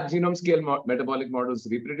 So are genome scale metabolic models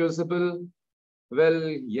reproducible? Well,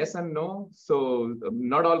 yes and no. So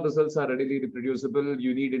not all results are readily reproducible.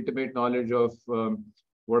 You need intimate knowledge of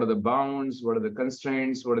what are the bounds, what are the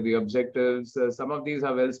constraints, what are the objectives. Some of these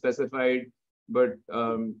are well specified, but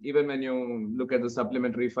even when you look at the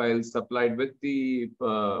supplementary files supplied with the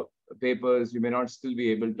papers, you may not still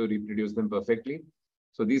be able to reproduce them perfectly.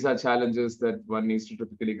 So these are challenges that one needs to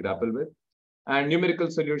typically grapple with. And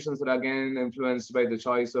numerical solutions are again influenced by the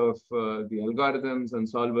choice of the algorithms and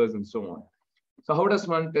solvers and so on. So how does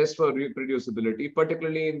one test for reproducibility,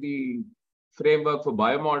 particularly in the framework for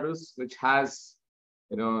biomodels, which has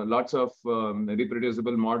lots of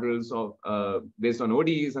reproducible models of based on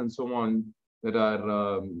ODEs and so on that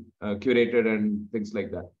are curated and things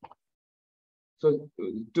like that. So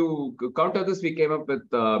to counter this, we came up with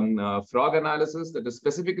frog analysis that is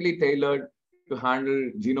specifically tailored to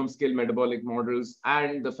handle genome scale metabolic models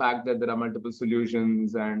and the fact that there are multiple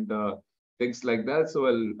solutions and things like that.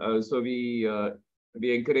 So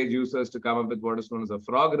we encourage users to come up with what is known as a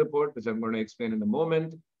frog report, which I'm going to explain in a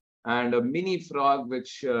moment, and a mini frog,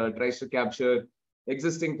 which tries to capture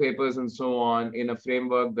existing papers and so on in a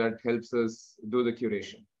framework that helps us do the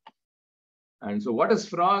curation. And so what is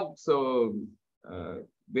frog? So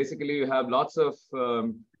basically you have lots of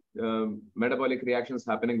metabolic reactions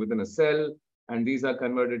happening within a cell, and these are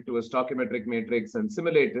converted to a stoichiometric matrix and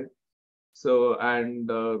simulated. So, and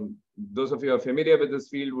those of you who are familiar with this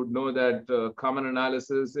field would know that common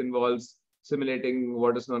analysis involves simulating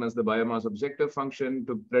what is known as the biomass objective function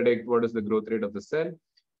to predict what is the growth rate of the cell.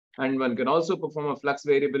 And one can also perform a flux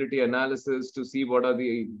variability analysis to see what are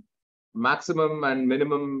the maximum and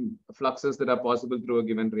minimum fluxes that are possible through a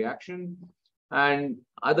given reaction. And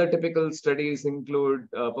other typical studies include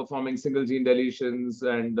performing single gene deletions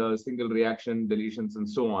and single reaction deletions and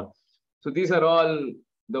so on. So these are all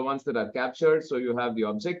the ones that are captured. So you have the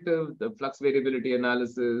objective, the flux variability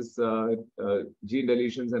analysis, gene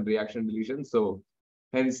deletions and reaction deletions. So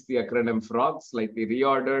hence the acronym FROG, slightly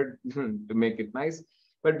reordered to make it nice.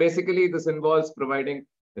 But basically, this involves providing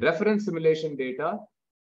reference simulation data,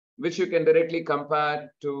 which you can directly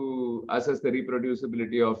compare to assess the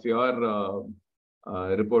reproducibility of your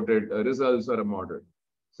reported results or a model.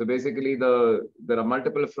 So basically, there are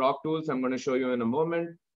multiple frog tools I'm going to show you in a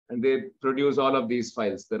moment, and they produce all of these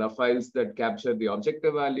files. There are files that capture the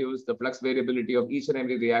objective values, the flux variability of each and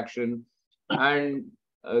every reaction, and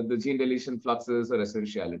the gene deletion fluxes or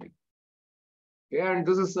essentiality. Okay, and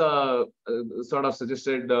this is a sort of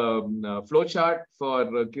suggested flow chart for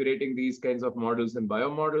curating these kinds of models in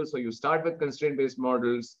biomodels. So you start with constraint-based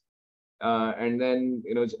models, and then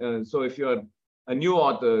so if you're a new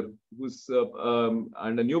author who's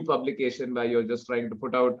and a new publication where you're just trying to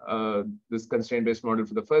put out this constraint-based model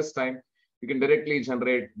for the first time, you can directly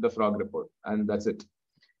generate the frog report, and that's it,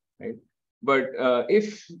 right? But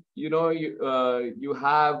if you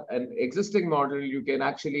have an existing model, you can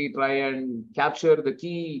actually try and capture the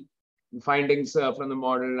key findings from the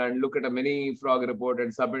model and look at a mini frog report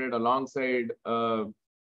and submit it alongside your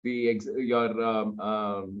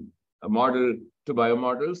model to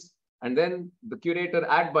biomodels. And then the curator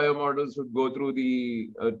at biomodels would go through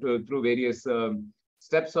through various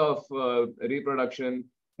steps of reproduction,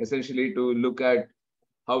 essentially to look at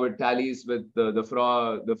how it tallies with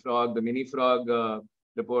the mini frog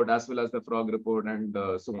report, as well as the frog report, and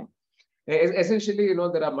so on. Essentially,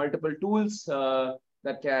 there are multiple tools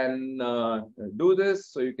that can do this.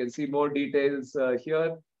 So you can see more details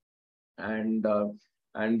here, and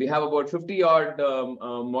we have about 50 odd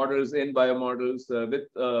models in biomodels with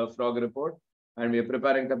frog report, and we are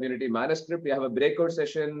preparing community manuscript. We have a breakout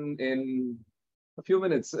session in a few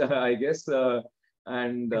minutes, I guess,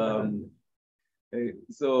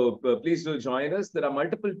 so please do join us. There are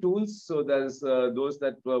multiple tools. So there's those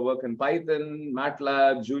that work in Python,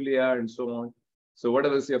 MATLAB, Julia, and so on. So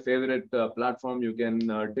whatever is your favorite platform, you can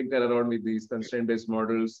tinker around with these constraint-based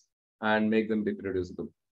models and make them reproducible.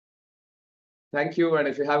 Thank you. And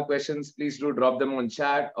if you have questions, please do drop them on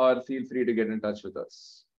chat or feel free to get in touch with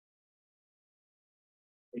us.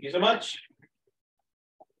 Thank you so much.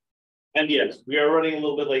 And yes, we are running a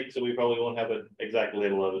little bit late, so we probably won't have it exactly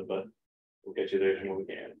at 11, but we'll get you there when we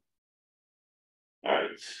can. All right.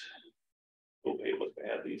 Okay, let's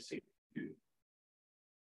add these.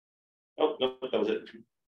 Oh, no, that was it.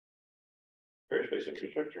 Very space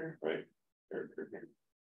infrastructure, right?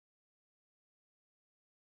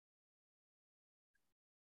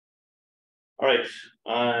 All right,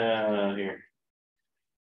 here.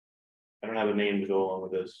 I don't have a name to go along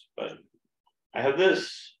with this, but I have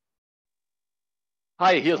this.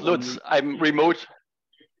 Hi, here's Lutz. I'm remote.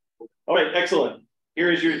 All right, excellent.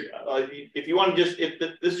 Here is your, if you want to just,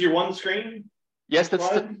 this is your one screen? Yes, that's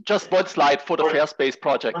just one slide for the FairSpace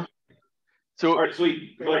project. So, all right,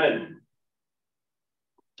 sweet, go ahead.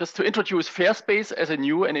 Just to introduce FairSpace as a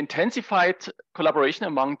new and intensified collaboration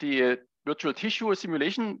among the virtual tissue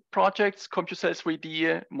simulation projects, CompuCell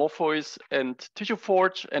 3D, Morpheus, and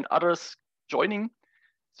TissueForge, and others joining.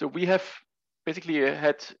 So we have basically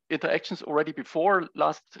had interactions already before,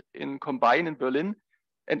 last in Combine in Berlin.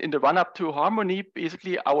 And in the run-up to Harmony,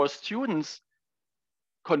 basically our students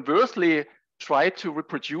conversely try to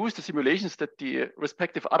reproduce the simulations that the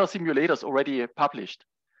respective other simulators already published.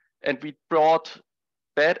 And we brought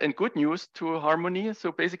bad and good news to Harmony.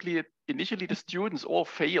 So basically, initially the students all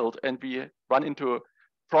failed, and we run into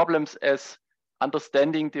problems as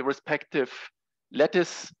understanding the respective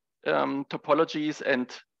lattice topologies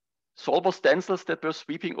and solver stencils that were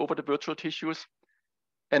sweeping over the virtual tissues.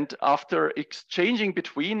 And after exchanging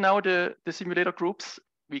between now the simulator groups,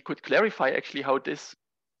 we could clarify actually how this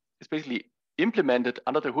is basically implemented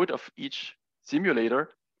under the hood of each simulator,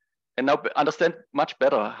 and now understand much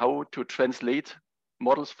better how to translate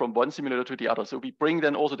models from one simulator to the other. So we bring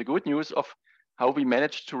then also the good news of how we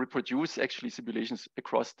managed to reproduce actually simulations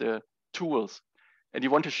across the tools. And you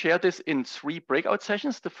want to share this in 3 breakout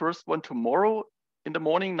sessions. The first one tomorrow in the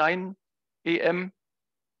morning, 9 a.m.,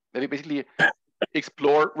 where we basically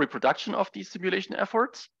explore reproduction of these simulation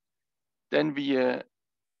efforts. Then we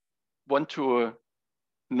want to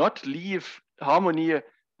not leave Harmony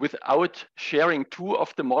without sharing 2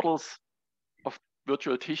 of the models of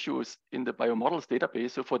virtual tissues in the biomodels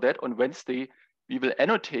database. So for that, on Wednesday, we will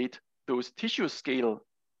annotate those tissue scale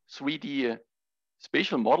 3D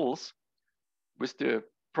spatial models with the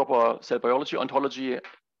proper cell biology, ontology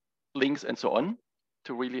links, and so on,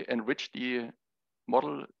 to really enrich the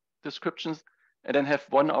model descriptions, and then have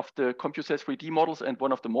one of the CompuCell 3D models and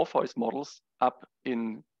one of the Morpheus models up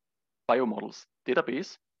in biomodels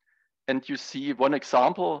database. And you see one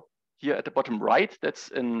example here at the bottom right. That's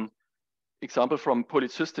an example from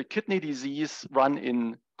polycystic kidney disease run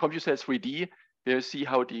in CompuCell 3D. you see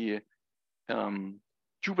how the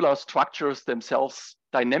tubular structures themselves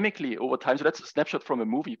dynamically over time. So that's a snapshot from a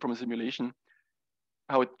movie, from a simulation,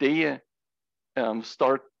 how they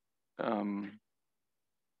start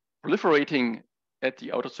proliferating at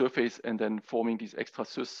the outer surface and then forming these extra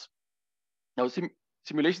cis. Now,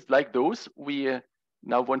 simulations like those, we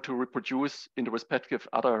now want to reproduce in the respective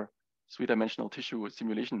other three-dimensional tissue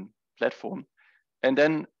simulation platform. And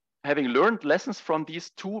then having learned lessons from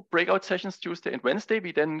these two breakout sessions, Tuesday and Wednesday,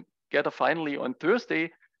 we then gather finally on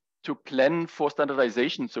Thursday to plan for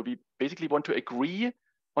standardization. So we basically want to agree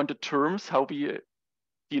on the terms, how we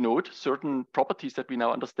denote certain properties that we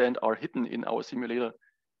now understand are hidden in our simulator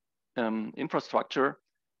infrastructure,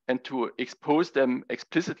 and to expose them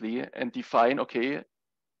explicitly and define, okay,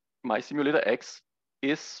 my simulator X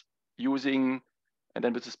is using, and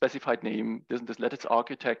then with a specified name, this and this lattice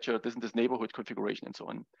architecture, this and this neighborhood configuration, and so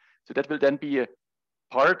on. So that will then be a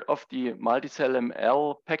part of the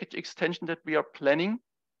ML package extension that we are planning.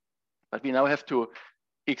 But we now have to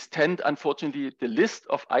extend, unfortunately, the list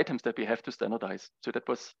of items that we have to standardize. So that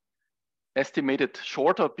was estimated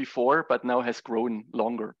shorter before, but now has grown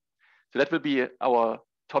longer. So that will be our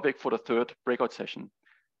topic for the third breakout session.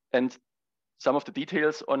 And some of the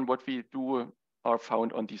details on what we do are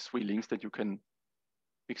found on these 3 links that you can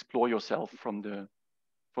explore yourself from the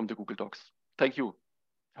Google Docs. Thank you.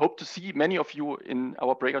 Hope to see many of you in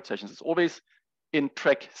our breakout sessions. It's always in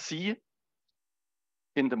track C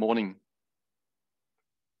in the morning.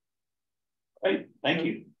 Great, thank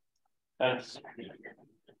you. That's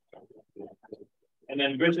and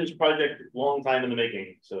then British project, long time in the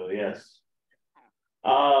making. So yes.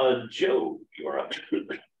 Joe, you're up.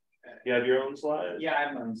 You have your own slides? Yeah, I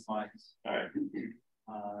have my own slides. All right.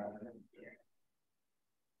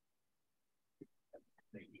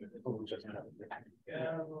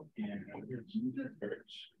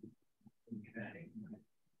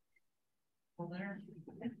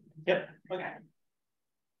 Yep. Okay.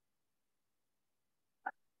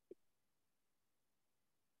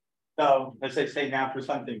 So as I say now for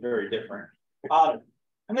something very different. How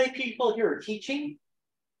many people here are teaching?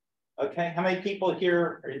 Okay, how many people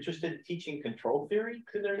here are interested in teaching control theory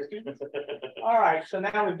to their students? All right, so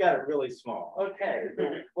now we've got it really small. Okay,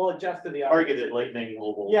 we'll adjust to the targeted lightning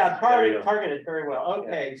global. Yeah, targeted very well.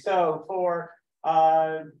 Okay, so for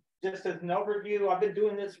just as an overview, I've been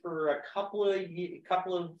doing this for a couple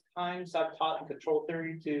of times. I've taught in control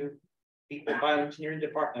theory to people in the bioengineering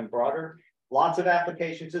department and broader. Lots of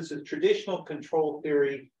applications. This is traditional control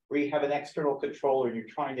theory where you have an external controller and you're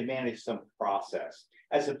trying to manage some process,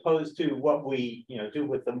 as opposed to what we do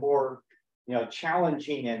with the more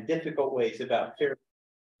challenging and difficult ways about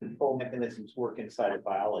control mechanisms work inside of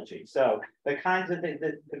biology. So the kinds of things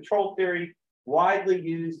that control theory widely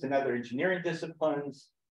used in other engineering disciplines,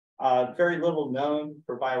 very little known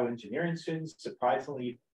for bioengineering students.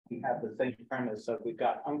 Surprisingly, we have the same premise of we've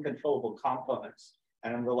got uncontrollable components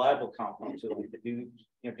and unreliable components that we could do,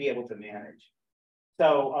 be able to manage.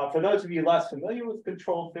 So for those of you less familiar with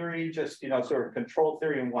control theory, just sort of control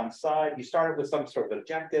theory on one side, you started with some sort of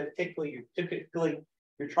objective. Typically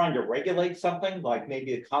you're trying to regulate something, like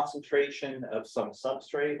maybe a concentration of some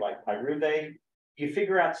substrate like pyruvate. You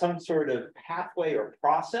figure out some sort of pathway or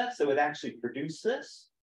process that would actually produce this.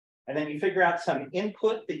 And then you figure out some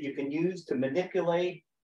input that you can use to manipulate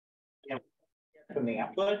from the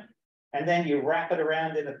output. And then you wrap it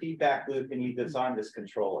around in a feedback loop and you design this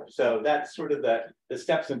controller. So that's sort of the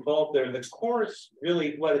steps involved there. The course,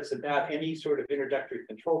 really what it's about, any sort of introductory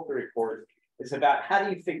control theory course, is about how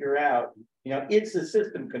do you figure out, is the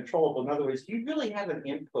system controllable? In other words, do you really have an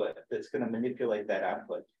input that's going to manipulate that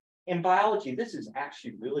output? In biology, this is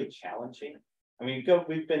actually really challenging. I mean,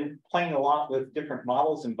 we've been playing a lot with different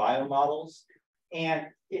models and biomodels. And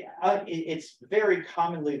it's very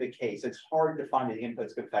commonly the case. It's hard to find the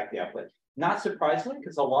inputs to affect the output. Not surprisingly,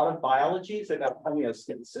 because a lot of biology is about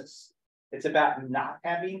homeostasis. It's about not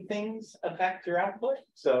having things affect your output.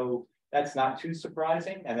 So that's not too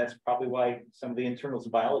surprising. And that's probably why some of the internals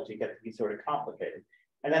of biology get to be sort of complicated.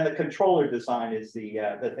 And then the controller design is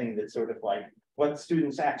the thing that's sort of like what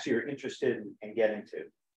students actually are interested in getting to.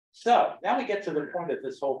 So now we get to the point of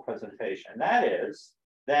this whole presentation. That is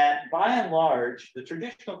that by and large, the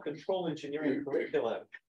traditional control engineering curriculum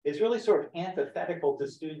is really sort of antithetical to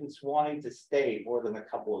students wanting to stay more than a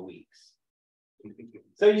couple of weeks.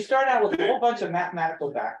 So you start out with a whole bunch of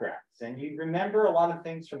mathematical backgrounds, and you remember a lot of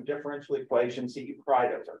things from differential equations that you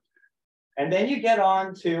cried over. And then you get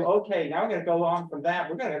on to, okay, now we're going to go on from that.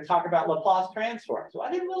 We're going to talk about Laplace transforms. Well,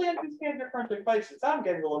 I didn't really understand differential equations. I'm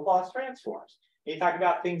getting to Laplace transforms. You talk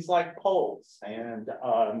about things like poles and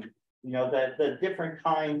You know, the different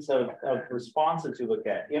kinds of responses you look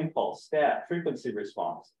at, impulse, step, frequency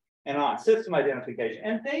response, and on system identification.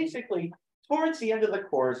 And basically, towards the end of the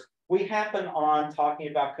course, we happen on talking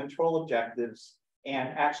about control objectives and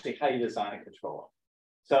actually how you design a controller.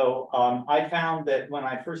 So I found that when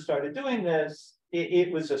I first started doing this,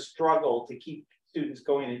 it was a struggle to keep students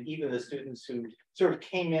going, and even the students who sort of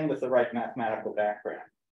came in with the right mathematical background.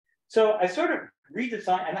 So I sort of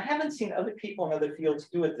redesigned, and I haven't seen other people in other fields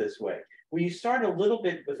do it this way, where you start a little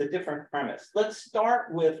bit with a different premise. Let's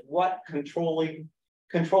start with what control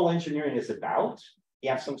engineering is about. You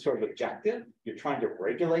have some sort of objective. You're trying to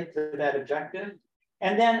regulate to that objective.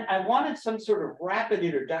 And then I wanted some sort of rapid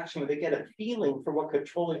introduction where they get a feeling for what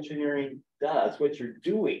control engineering does, what you're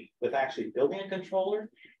doing with actually building a controller,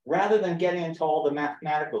 rather than getting into all the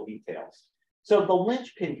mathematical details. So the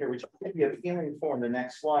linchpin here, which I'll give you a feeling for in the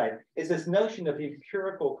next slide, is this notion of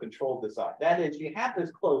empirical control design. That is, you have this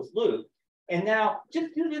closed loop, and now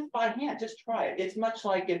just do this by hand, just try it. It's much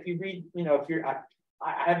like if you read, you know, if you're,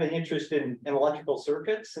 I have an interest in electrical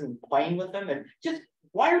circuits and playing with them, and just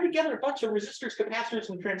wire together a bunch of resistors, capacitors,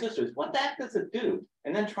 and transistors. What the heck does it do?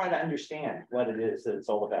 And then try to understand what it is that it's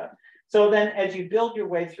all about. So then as you build your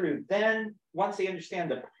way through, then once they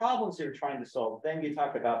understand the problems you're trying to solve, then you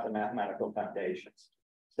talk about the mathematical foundations.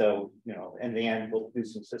 So, you know, in the end, we'll do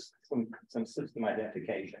some system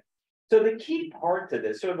identification. So the key part to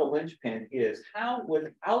this, sort of the linchpin, is how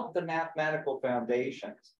without the mathematical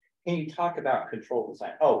foundations, can you talk about control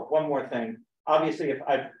design? Oh, one more thing. Obviously, if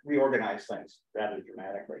I've reorganized things rather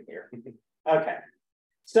dramatically here. Okay.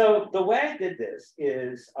 So the way I did this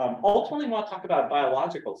is ultimately I want to talk about a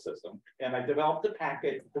biological system, and I developed a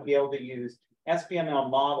package to be able to use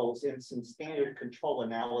SBML models in some standard control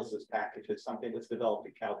analysis packages, something that's developed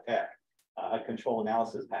at Caltech, a control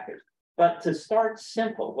analysis package. But to start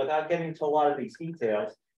simple, without getting into a lot of these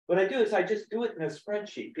details, what I do is I just do it in a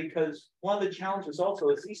spreadsheet, because one of the challenges also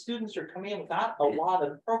is these students are coming in without a lot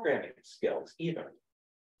of programming skills either.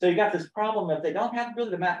 So you got this problem of they don't have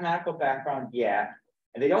really the mathematical background yet,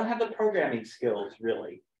 and they don't have the programming skills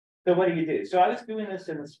really. So what do you do? So I was doing this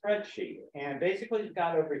in a spreadsheet, and basically what you've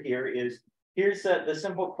got over here is, here's the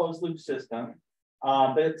simple closed loop system.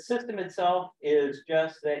 The system itself is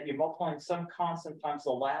just that you're multiplying some constant times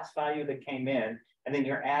the last value that came in, and then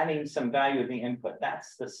you're adding some value of the input.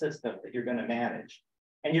 That's the system that you're going to manage.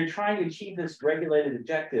 And you're trying to achieve this regulated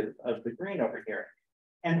objective of the green over here.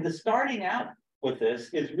 And the starting out with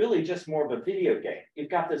this is really just more of a video game.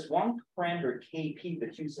 You've got this one parameter KP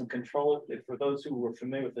that's used in control. For those who were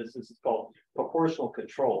familiar with this, this is called proportional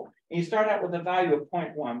control. And you start out with a value of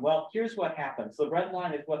 0.1. Well, here's what happens. The red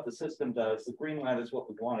line is what the system does. The green line is what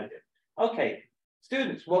we want to do. Okay,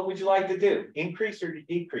 students, what would you like to do? Increase or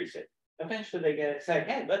decrease it? Eventually they say,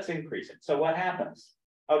 hey, let's increase it. So what happens?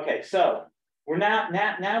 Okay, so we're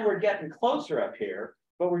now we're getting closer up here,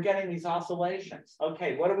 but we're getting these oscillations.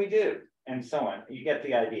 Okay, what do we do? And so on. You get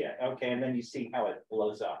the idea. Okay, and then you see how it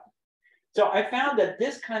blows up. So I found that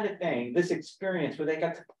this kind of thing, this experience where they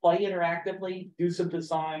got to play interactively, do some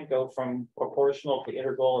design, go from proportional to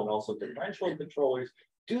integral and also differential controllers,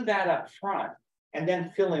 do that up front, and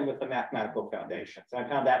then fill in with the mathematical foundations. I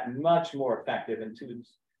found that much more effective in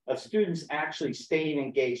students actually staying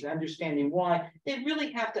engaged and understanding why they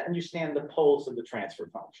really have to understand the poles of the transfer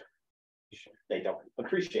function. They don't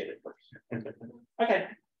appreciate it first. Okay,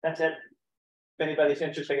 that's it. If anybody's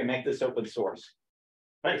interested, I can make this open source.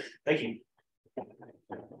 Nice, thank you.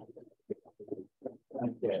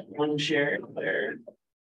 Okay, one share there.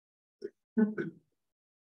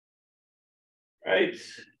 Right,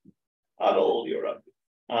 Adol, you're up.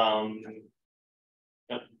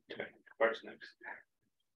 Okay, Bart's next.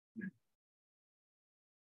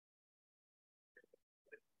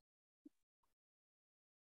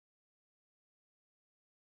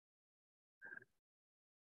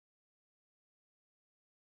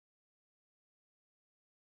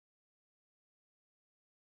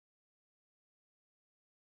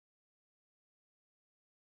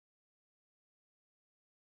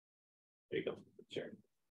 There you go. Sure.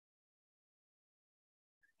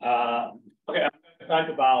 Okay, I'm going to talk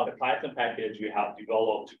about the Python package we have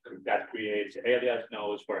developed that creates alias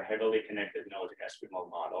nodes for heavily connected node SBML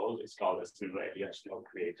models. It's called a single alias node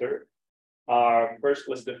creator. First,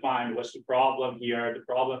 let's define what's the problem here. The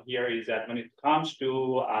problem here is that when it comes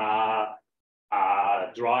to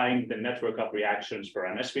drawing the network of reactions for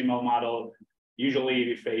an SBML model, usually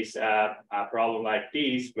we face a problem like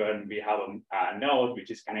this when we have a node which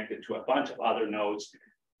is connected to a bunch of other nodes,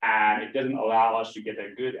 and it doesn't allow us to get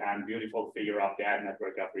a good and beautiful figure of that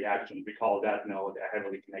network of reactions. We call that node a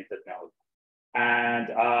heavily connected node. And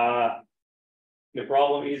The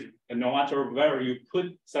problem is no matter where you put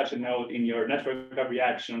such a node in your network of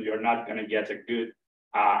reactions, you're not going to get a good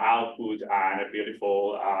output and a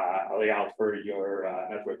beautiful layout for your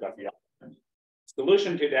network of reactions.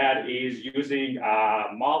 Solution to that is using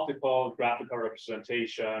multiple graphical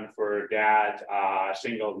representation for that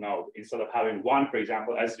single node. Instead of having one, for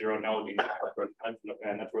example, S0 node in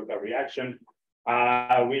the network of reaction,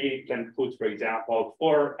 we can put, for example,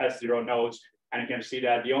 4 S0 nodes. And you can see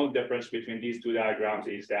that the only difference between these two diagrams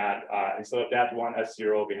is that instead of that one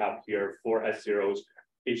S0, we have here 4 S0s,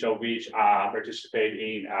 each of which participate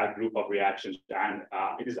in a group of reactions. And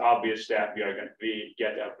it is obvious that we are going to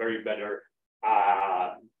get a very better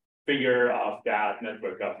figure of that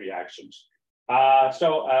network of reactions.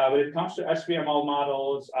 So when it comes to SBML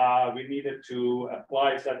models, we needed to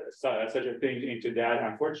apply such a thing into that.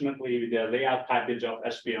 Unfortunately, with the layout package of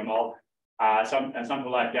SBML,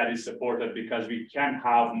 something like that is supported because we can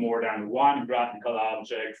have more than one graphical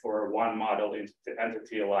object for one model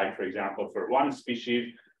entity. Like, for example, for one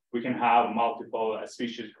species, we can have multiple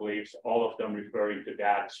species glyphs, all of them referring to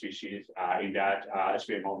that species in that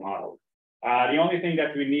SBML model. The only thing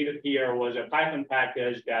that we needed here was a Python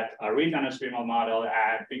package that reads an SBML model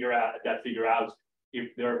and figure out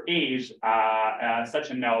if there is such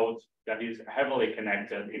a node that is heavily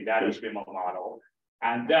connected in that SBML model.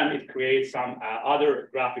 And then it creates some other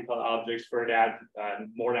graphical objects for that,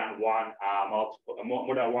 more than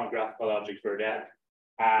one graphical object for that.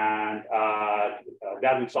 And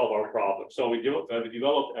that would solve our problem. So we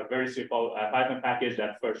developed a very simple Python package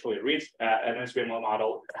that firstly reads an SBML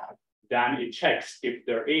model. Then it checks if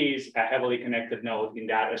there is a heavily connected node in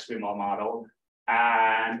that SBML model.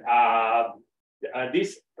 And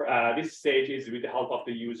this stage is with the help of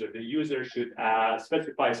the user. The user should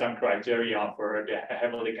specify some criteria for the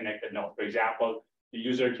heavily connected node. For example, the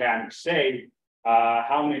user can say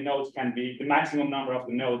how many nodes can be, the maximum number of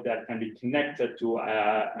the node that can be connected to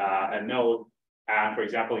a node. And for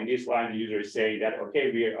example, in this line, the user is saying that,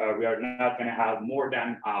 okay, we are not going to have more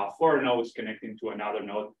than 4 nodes connecting to another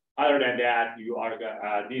node. Other than that,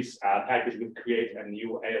 this package will create a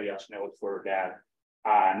new alias node for that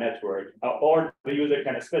network. Or the user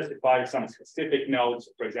can specify some specific nodes.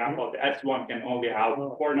 For example, the S1 can only have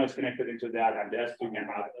 4 nodes connected into that, and the S2 can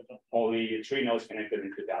have only 3 nodes connected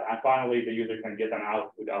into that. And finally, the user can get an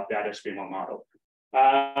output of that SBML model.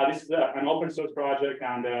 This is an open source project,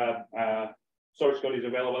 and source code is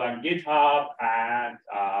available on GitHub, and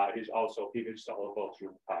it is also installable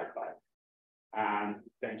through PyPI. And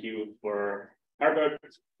thank you for Herbert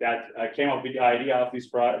that came up with the idea of this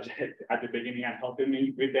project at the beginning and helping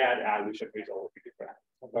me with that. And we should resolve it.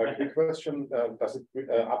 Quick question, does it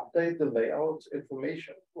update the layout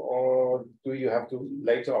information, or do you have to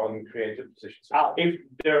later on create a position? If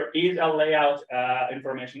there is a layout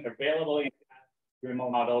information available in the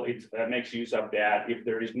SBML model, it makes use of that. If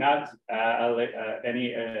there is not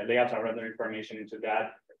any layout or other information into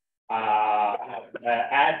that,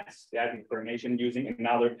 adds that information using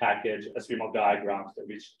another package, SBMLDiagrams,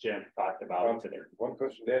 which Jim talked about today. One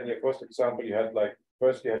question there. In your first example, you had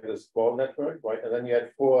first you had this ball network, right? And then you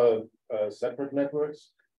had 4 separate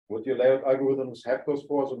networks. Would your layout algorithms have those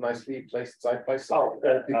 4 so nicely placed side by side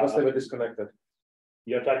because they were disconnected?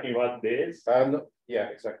 You're talking about this? Yeah,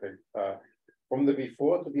 exactly. From the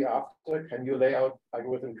before to the after, can your layout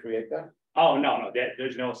algorithm create that? Oh, no,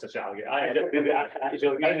 there's no such algorithm. I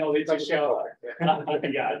only to show.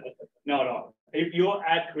 Yeah, no. If you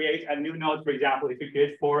create a new node, for example, if you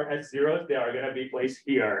create 4 S0s, they are going to be placed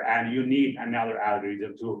here, and you need another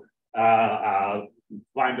algorithm to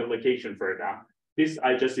find the location for them. This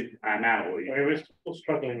I just did manually. I mean, we're still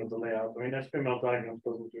struggling with the layout. I mean, SBMLDiagrams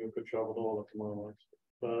doesn't do a good job at all at the moment,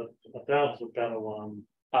 but that's a better one.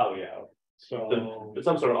 Oh, yeah. So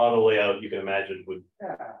some sort of auto layout you can imagine would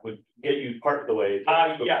get you part of the way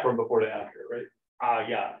from before to after, right?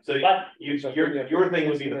 Yeah. So your thing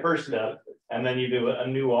would be the first step, and then you do a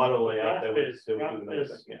new auto layout that would do the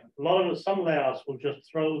next step. A lot of some layouts will just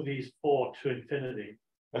throw these 4 to infinity.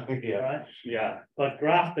 Yeah. Right? Yeah. But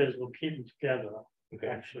GraphViz will keep them together. Okay.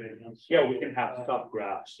 Actually. So, yeah, we can have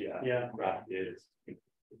subgraphs. Yeah. Yeah. GraphViz.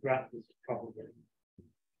 GraphViz probably.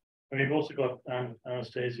 And we've also got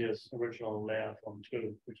Anastasia's original layout one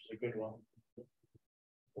too, which is a good one.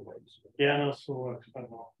 Yeah, no, still works quite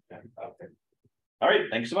well. Okay. All right,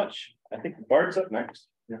 thanks so much. I think Bart's up next.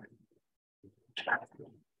 Yeah.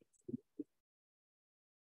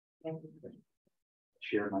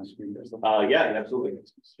 Share my screen. Yeah, absolutely.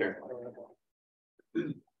 Sure.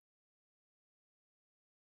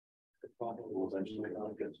 We'll eventually.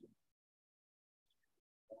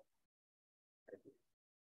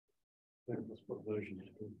 Let's put version.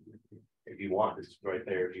 If you want, it's right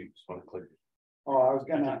there. If you just want to click. Oh, I was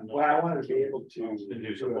gonna, well, I wanted to be able to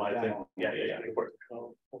Do some live thing. Yeah. Of course.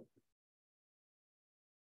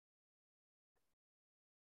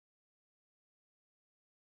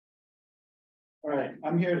 All right,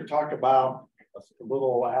 I'm here to talk about a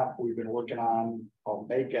little app we've been working on called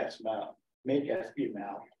Make SBML.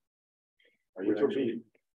 Which will be,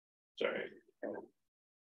 Sorry.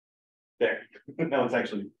 There. No, it's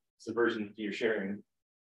actually the version you're sharing.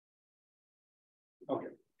 okay.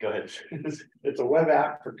 Go ahead. It's a web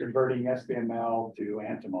app for converting SBML to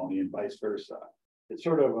antimony and vice versa. It's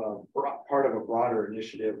sort of a part of a broader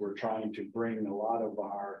initiative. We're trying to bring a lot of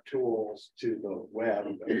our tools to the web,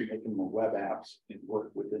 making them web apps and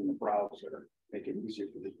work within the browser, make it easier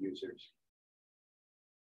for the users.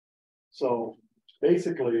 So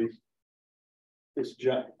basically, this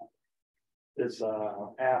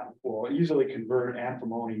app will easily convert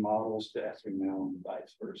antimony models to SBML and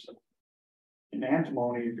vice versa. And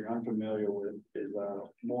antimony, if you're unfamiliar with, is a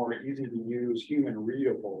more easy to use, human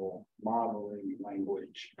readable modeling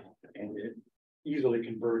language, and it easily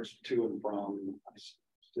converts to and from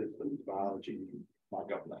systems, biology,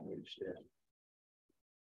 markup language there.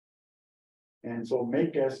 And so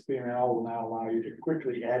Make SBML will now allow you to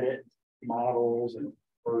quickly edit models and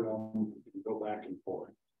convert them and go back and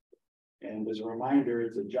forth. And as a reminder,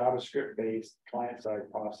 it's a JavaScript-based client-side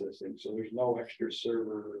processing, so there's no extra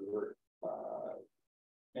server or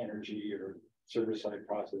energy or server-side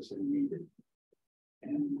processing needed.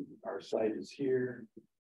 And our site is here.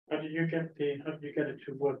 How did you get it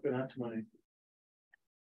to work with antimony?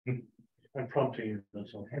 I'm prompting you,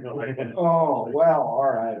 that's all. Oh, well, all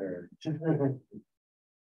right.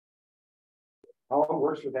 How it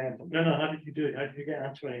works with antimony? No, how did you do it? How did you get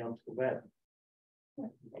antimony onto the web?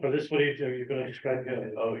 So this, what do you do? You're going to describe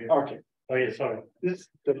it. Oh, yeah. Okay. Oh, yeah, sorry.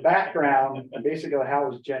 The background, and basically how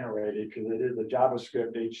it's generated, because it is a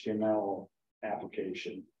JavaScript HTML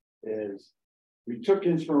application, is we took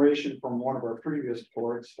inspiration from one of our previous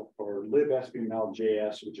ports for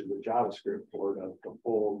libSBML.js, which is a JavaScript port of the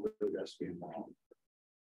full libSBML.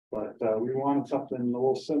 But we wanted something a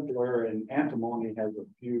little simpler, and antimony has a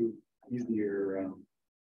few easier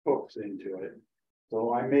hooks into it.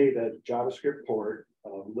 So I made a JavaScript port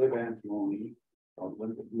of libantimony,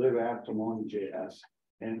 libantimony.js,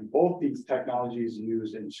 and both these technologies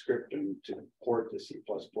use in scripting to port the C++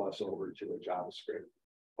 over to a JavaScript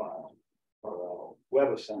file or a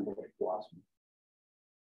WebAssembly philosophy.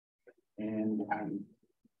 And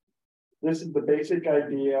this is the basic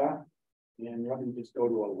idea. And let me just go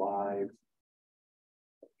to a live.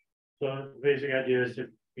 So the basic idea is if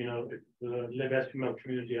the libSBML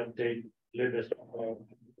community update libSBML,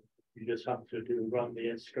 you just have to run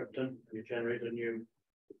the scripting, you generate a new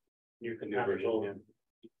version.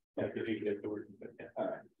 Yeah. If you get the word. All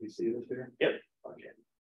right, you see this here? Yep. Okay.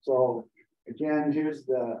 So again, here's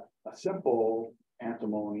a simple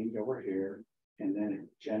antimony over here, and then it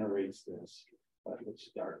generates this. But let's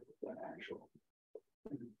start with the actual.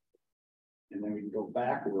 And then we can go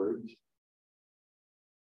backwards.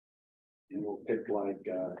 And we'll pick like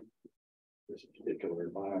this particular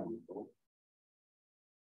biological.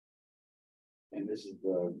 And this is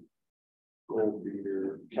the gold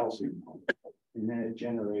reader calcium. And then it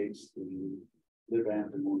generates the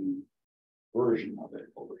libantimony version of it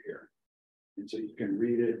over here. And so you can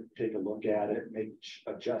read it, take a look at it, make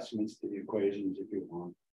adjustments to the equations if you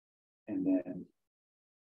want. And then,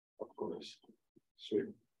 of course,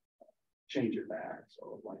 change it back.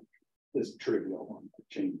 So like this trivial one,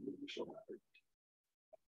 change the initial method.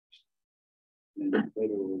 And then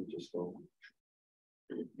later we'll just go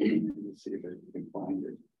and see if you can find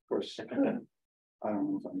it. Of course, I don't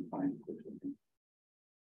know if I can find it quickly.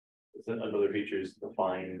 Another feature is the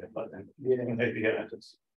find button. Yeah.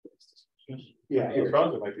 Yeah, It's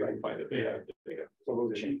probably might be able to find it. Yeah. So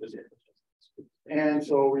we'll change it. And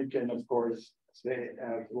so we can, of course,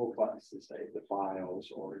 little buttons to save the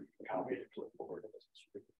files or copy to clipboard.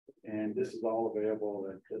 And this is all available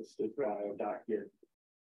at the SBio.git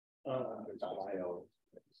bio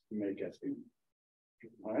make SB.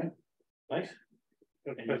 All right. Nice.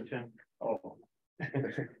 Question. Oh.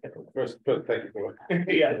 First, thank you for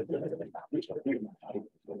Yeah.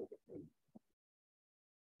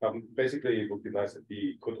 Basically, it would be nice if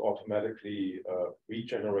we could automatically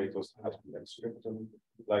regenerate those HTML scripts.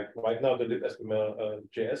 Like right now, the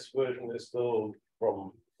libSBML.js version is still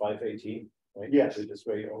from 5.18, right? Yes. It is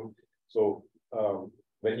very old. So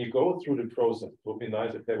when you go through the process, it would be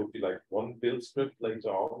nice if there would be like one build script later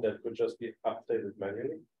on that could just be updated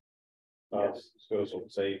manually. Yes. So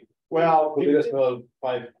say, well, libSBML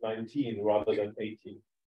 5.19 rather than 18.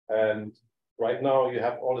 And right now you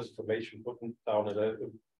have all this information put down in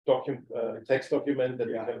a text document that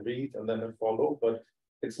you can read and then follow, but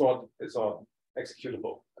it's not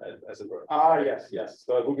executable as it were. Yes.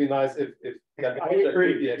 So it would be nice if that I project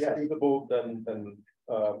agree, could be yes. executable, then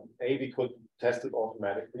we could test it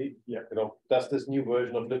automatically. Yeah. You know, does this new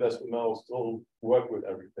version of libSBML still work with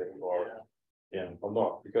everything or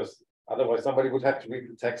not? Because otherwise somebody would have to read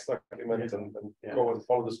the text document and go and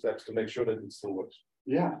follow the steps to make sure that it still works.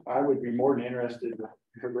 Yeah, I would be more than interested.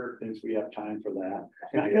 Herbert thinks we have time for that.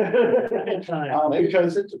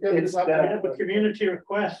 Because it's we have a community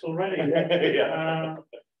request already.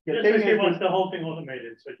 Just because he wants the whole thing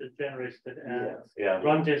automated, so it just generates the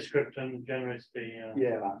runtime script and generates the.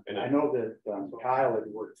 I know that Kyle had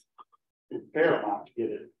worked a fair amount to get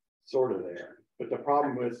it sort of there. But the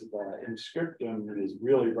problem was in Scriptum is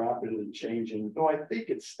really rapidly changing, though I think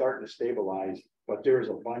it's starting to stabilize, but there's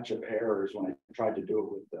a bunch of errors when I tried to do it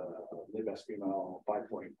with libSBML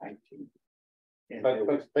 5.19.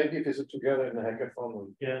 But maybe if it's together in the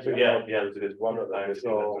hackathon. That's a good one of them.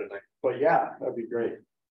 But yeah, that'd be great.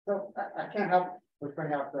 So I can't help but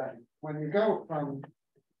bring up that when you go from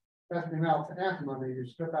SBML to antimony, you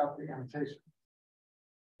strip out the annotation.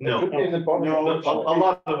 No, a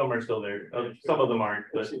lot of them are still there. Some of them aren't,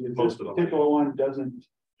 but most of them. Particular one doesn't.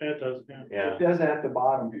 It does, Yeah. It does at the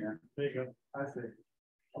bottom here. There you go. I see.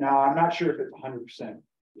 Now, I'm not sure if it's 100%.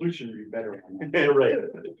 Lucian would be better on that. Right.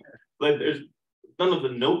 But there's none of the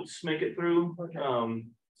notes make it through.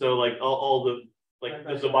 So like all the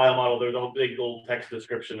there's a biomodel, there's a big old text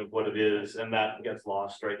description of what it is, and that gets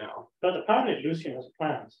lost right now. But apparently Lucian has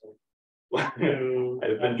plans. I've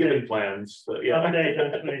been given plans, but Update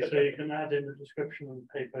actually, so you can add in the description and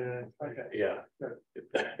paper.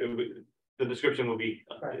 The description will be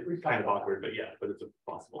kind of awkward, but it's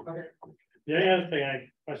possible. The only other thing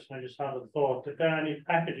question I just had a thought, if there are any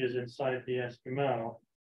packages inside the SBML,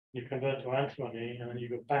 you convert to antimony and then you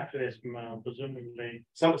go back to the SBML, presumably.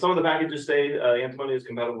 Some of the packages say antimony is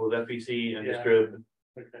compatible with FVC and Distrib.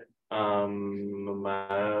 And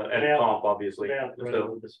comp obviously.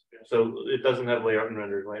 So it doesn't have layout and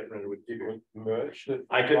render. Layout and render would merge.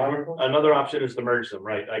 I could another option is to merge them,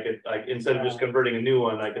 right? I could instead of just converting a new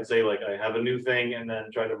one, I could say like I have a new thing and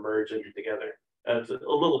then try to merge it together. It's a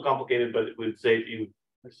little complicated, but it would save you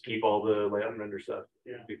keep all the layout and render stuff.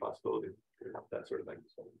 It'd be a possibility that sort of thing.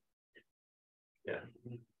 So,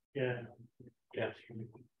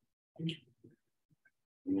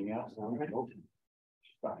 Anything else?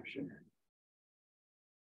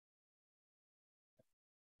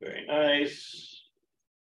 Very nice.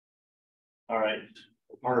 All right.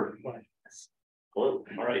 Hello.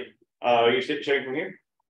 All right. Are you sharing from here?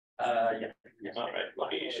 Yeah. All right.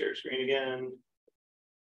 Let me share screen again.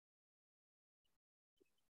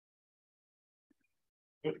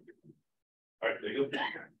 All right. There you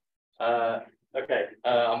go. Okay.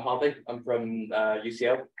 I'm Harvey. I'm from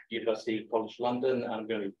UCL, University College London, and I'm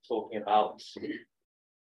going to be talking about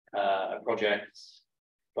a project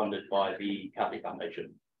funded by the Cadley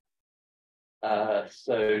Foundation.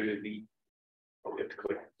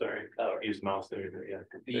 Use mouse there.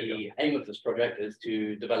 The aim of this project is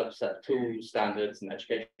to develop a set of tools, standards, and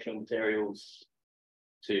educational materials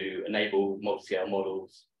to enable multi-scale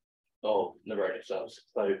models of neuronal cells.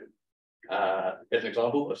 So here's an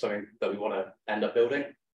example of something that we want to end up building.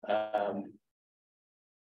 It's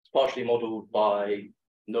partially modeled by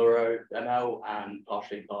NeuroML and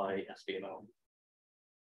partially by SBML.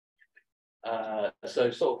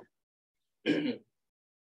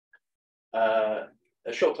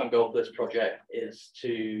 A short-term goal of this project is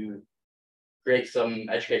to create some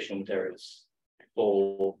educational materials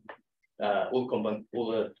for all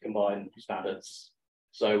the combined standards.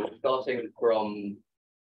 So we're starting from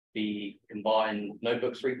the combined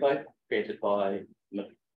notebooks repo created by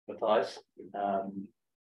Matthias.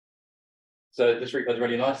 So this repo is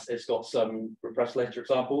really nice. It's got some repressed later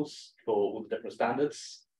examples for all the different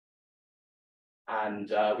standards.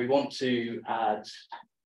 And we want to add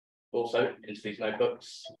also into these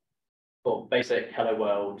notebooks for basic Hello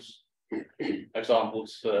World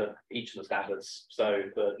examples for each of the standards. So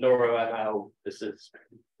for NeuroML, this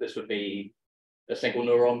would be a single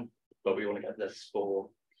neuron, but we want to get this for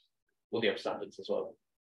all the other standards as well.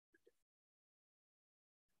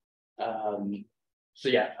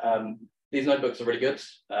 These notebooks are really good.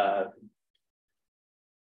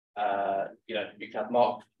 You can have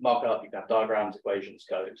markup, you can have diagrams, equations,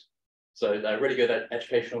 code. So they're really good at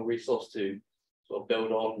educational resource to sort of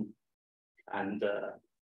build on. And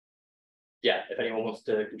if anyone wants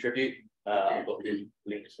to contribute, I've got the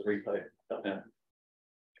link to the repo up there.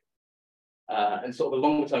 And sort of a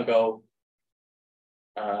longer term goal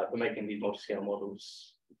for making these multi-scale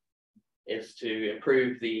models is to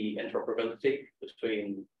improve the interoperability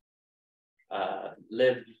between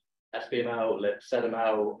lib SBML, lib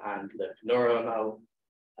SedML, and lib NeuroML.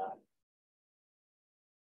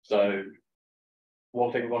 So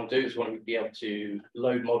one thing we want to do is we want to be able to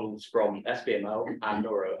load models from SBML and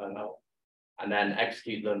NeuroML, and then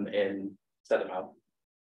execute them in SedML.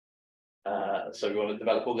 So we want to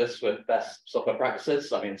develop all this with best software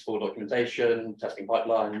practices. I mean, it's full documentation, testing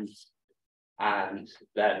pipelines, and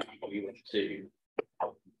then we want to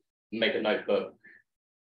make a notebook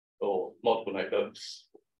or multiple notebooks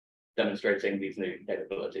demonstrating these new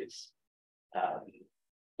capabilities.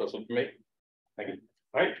 That's all from me. Thank you.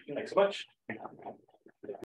 All right, thanks so much.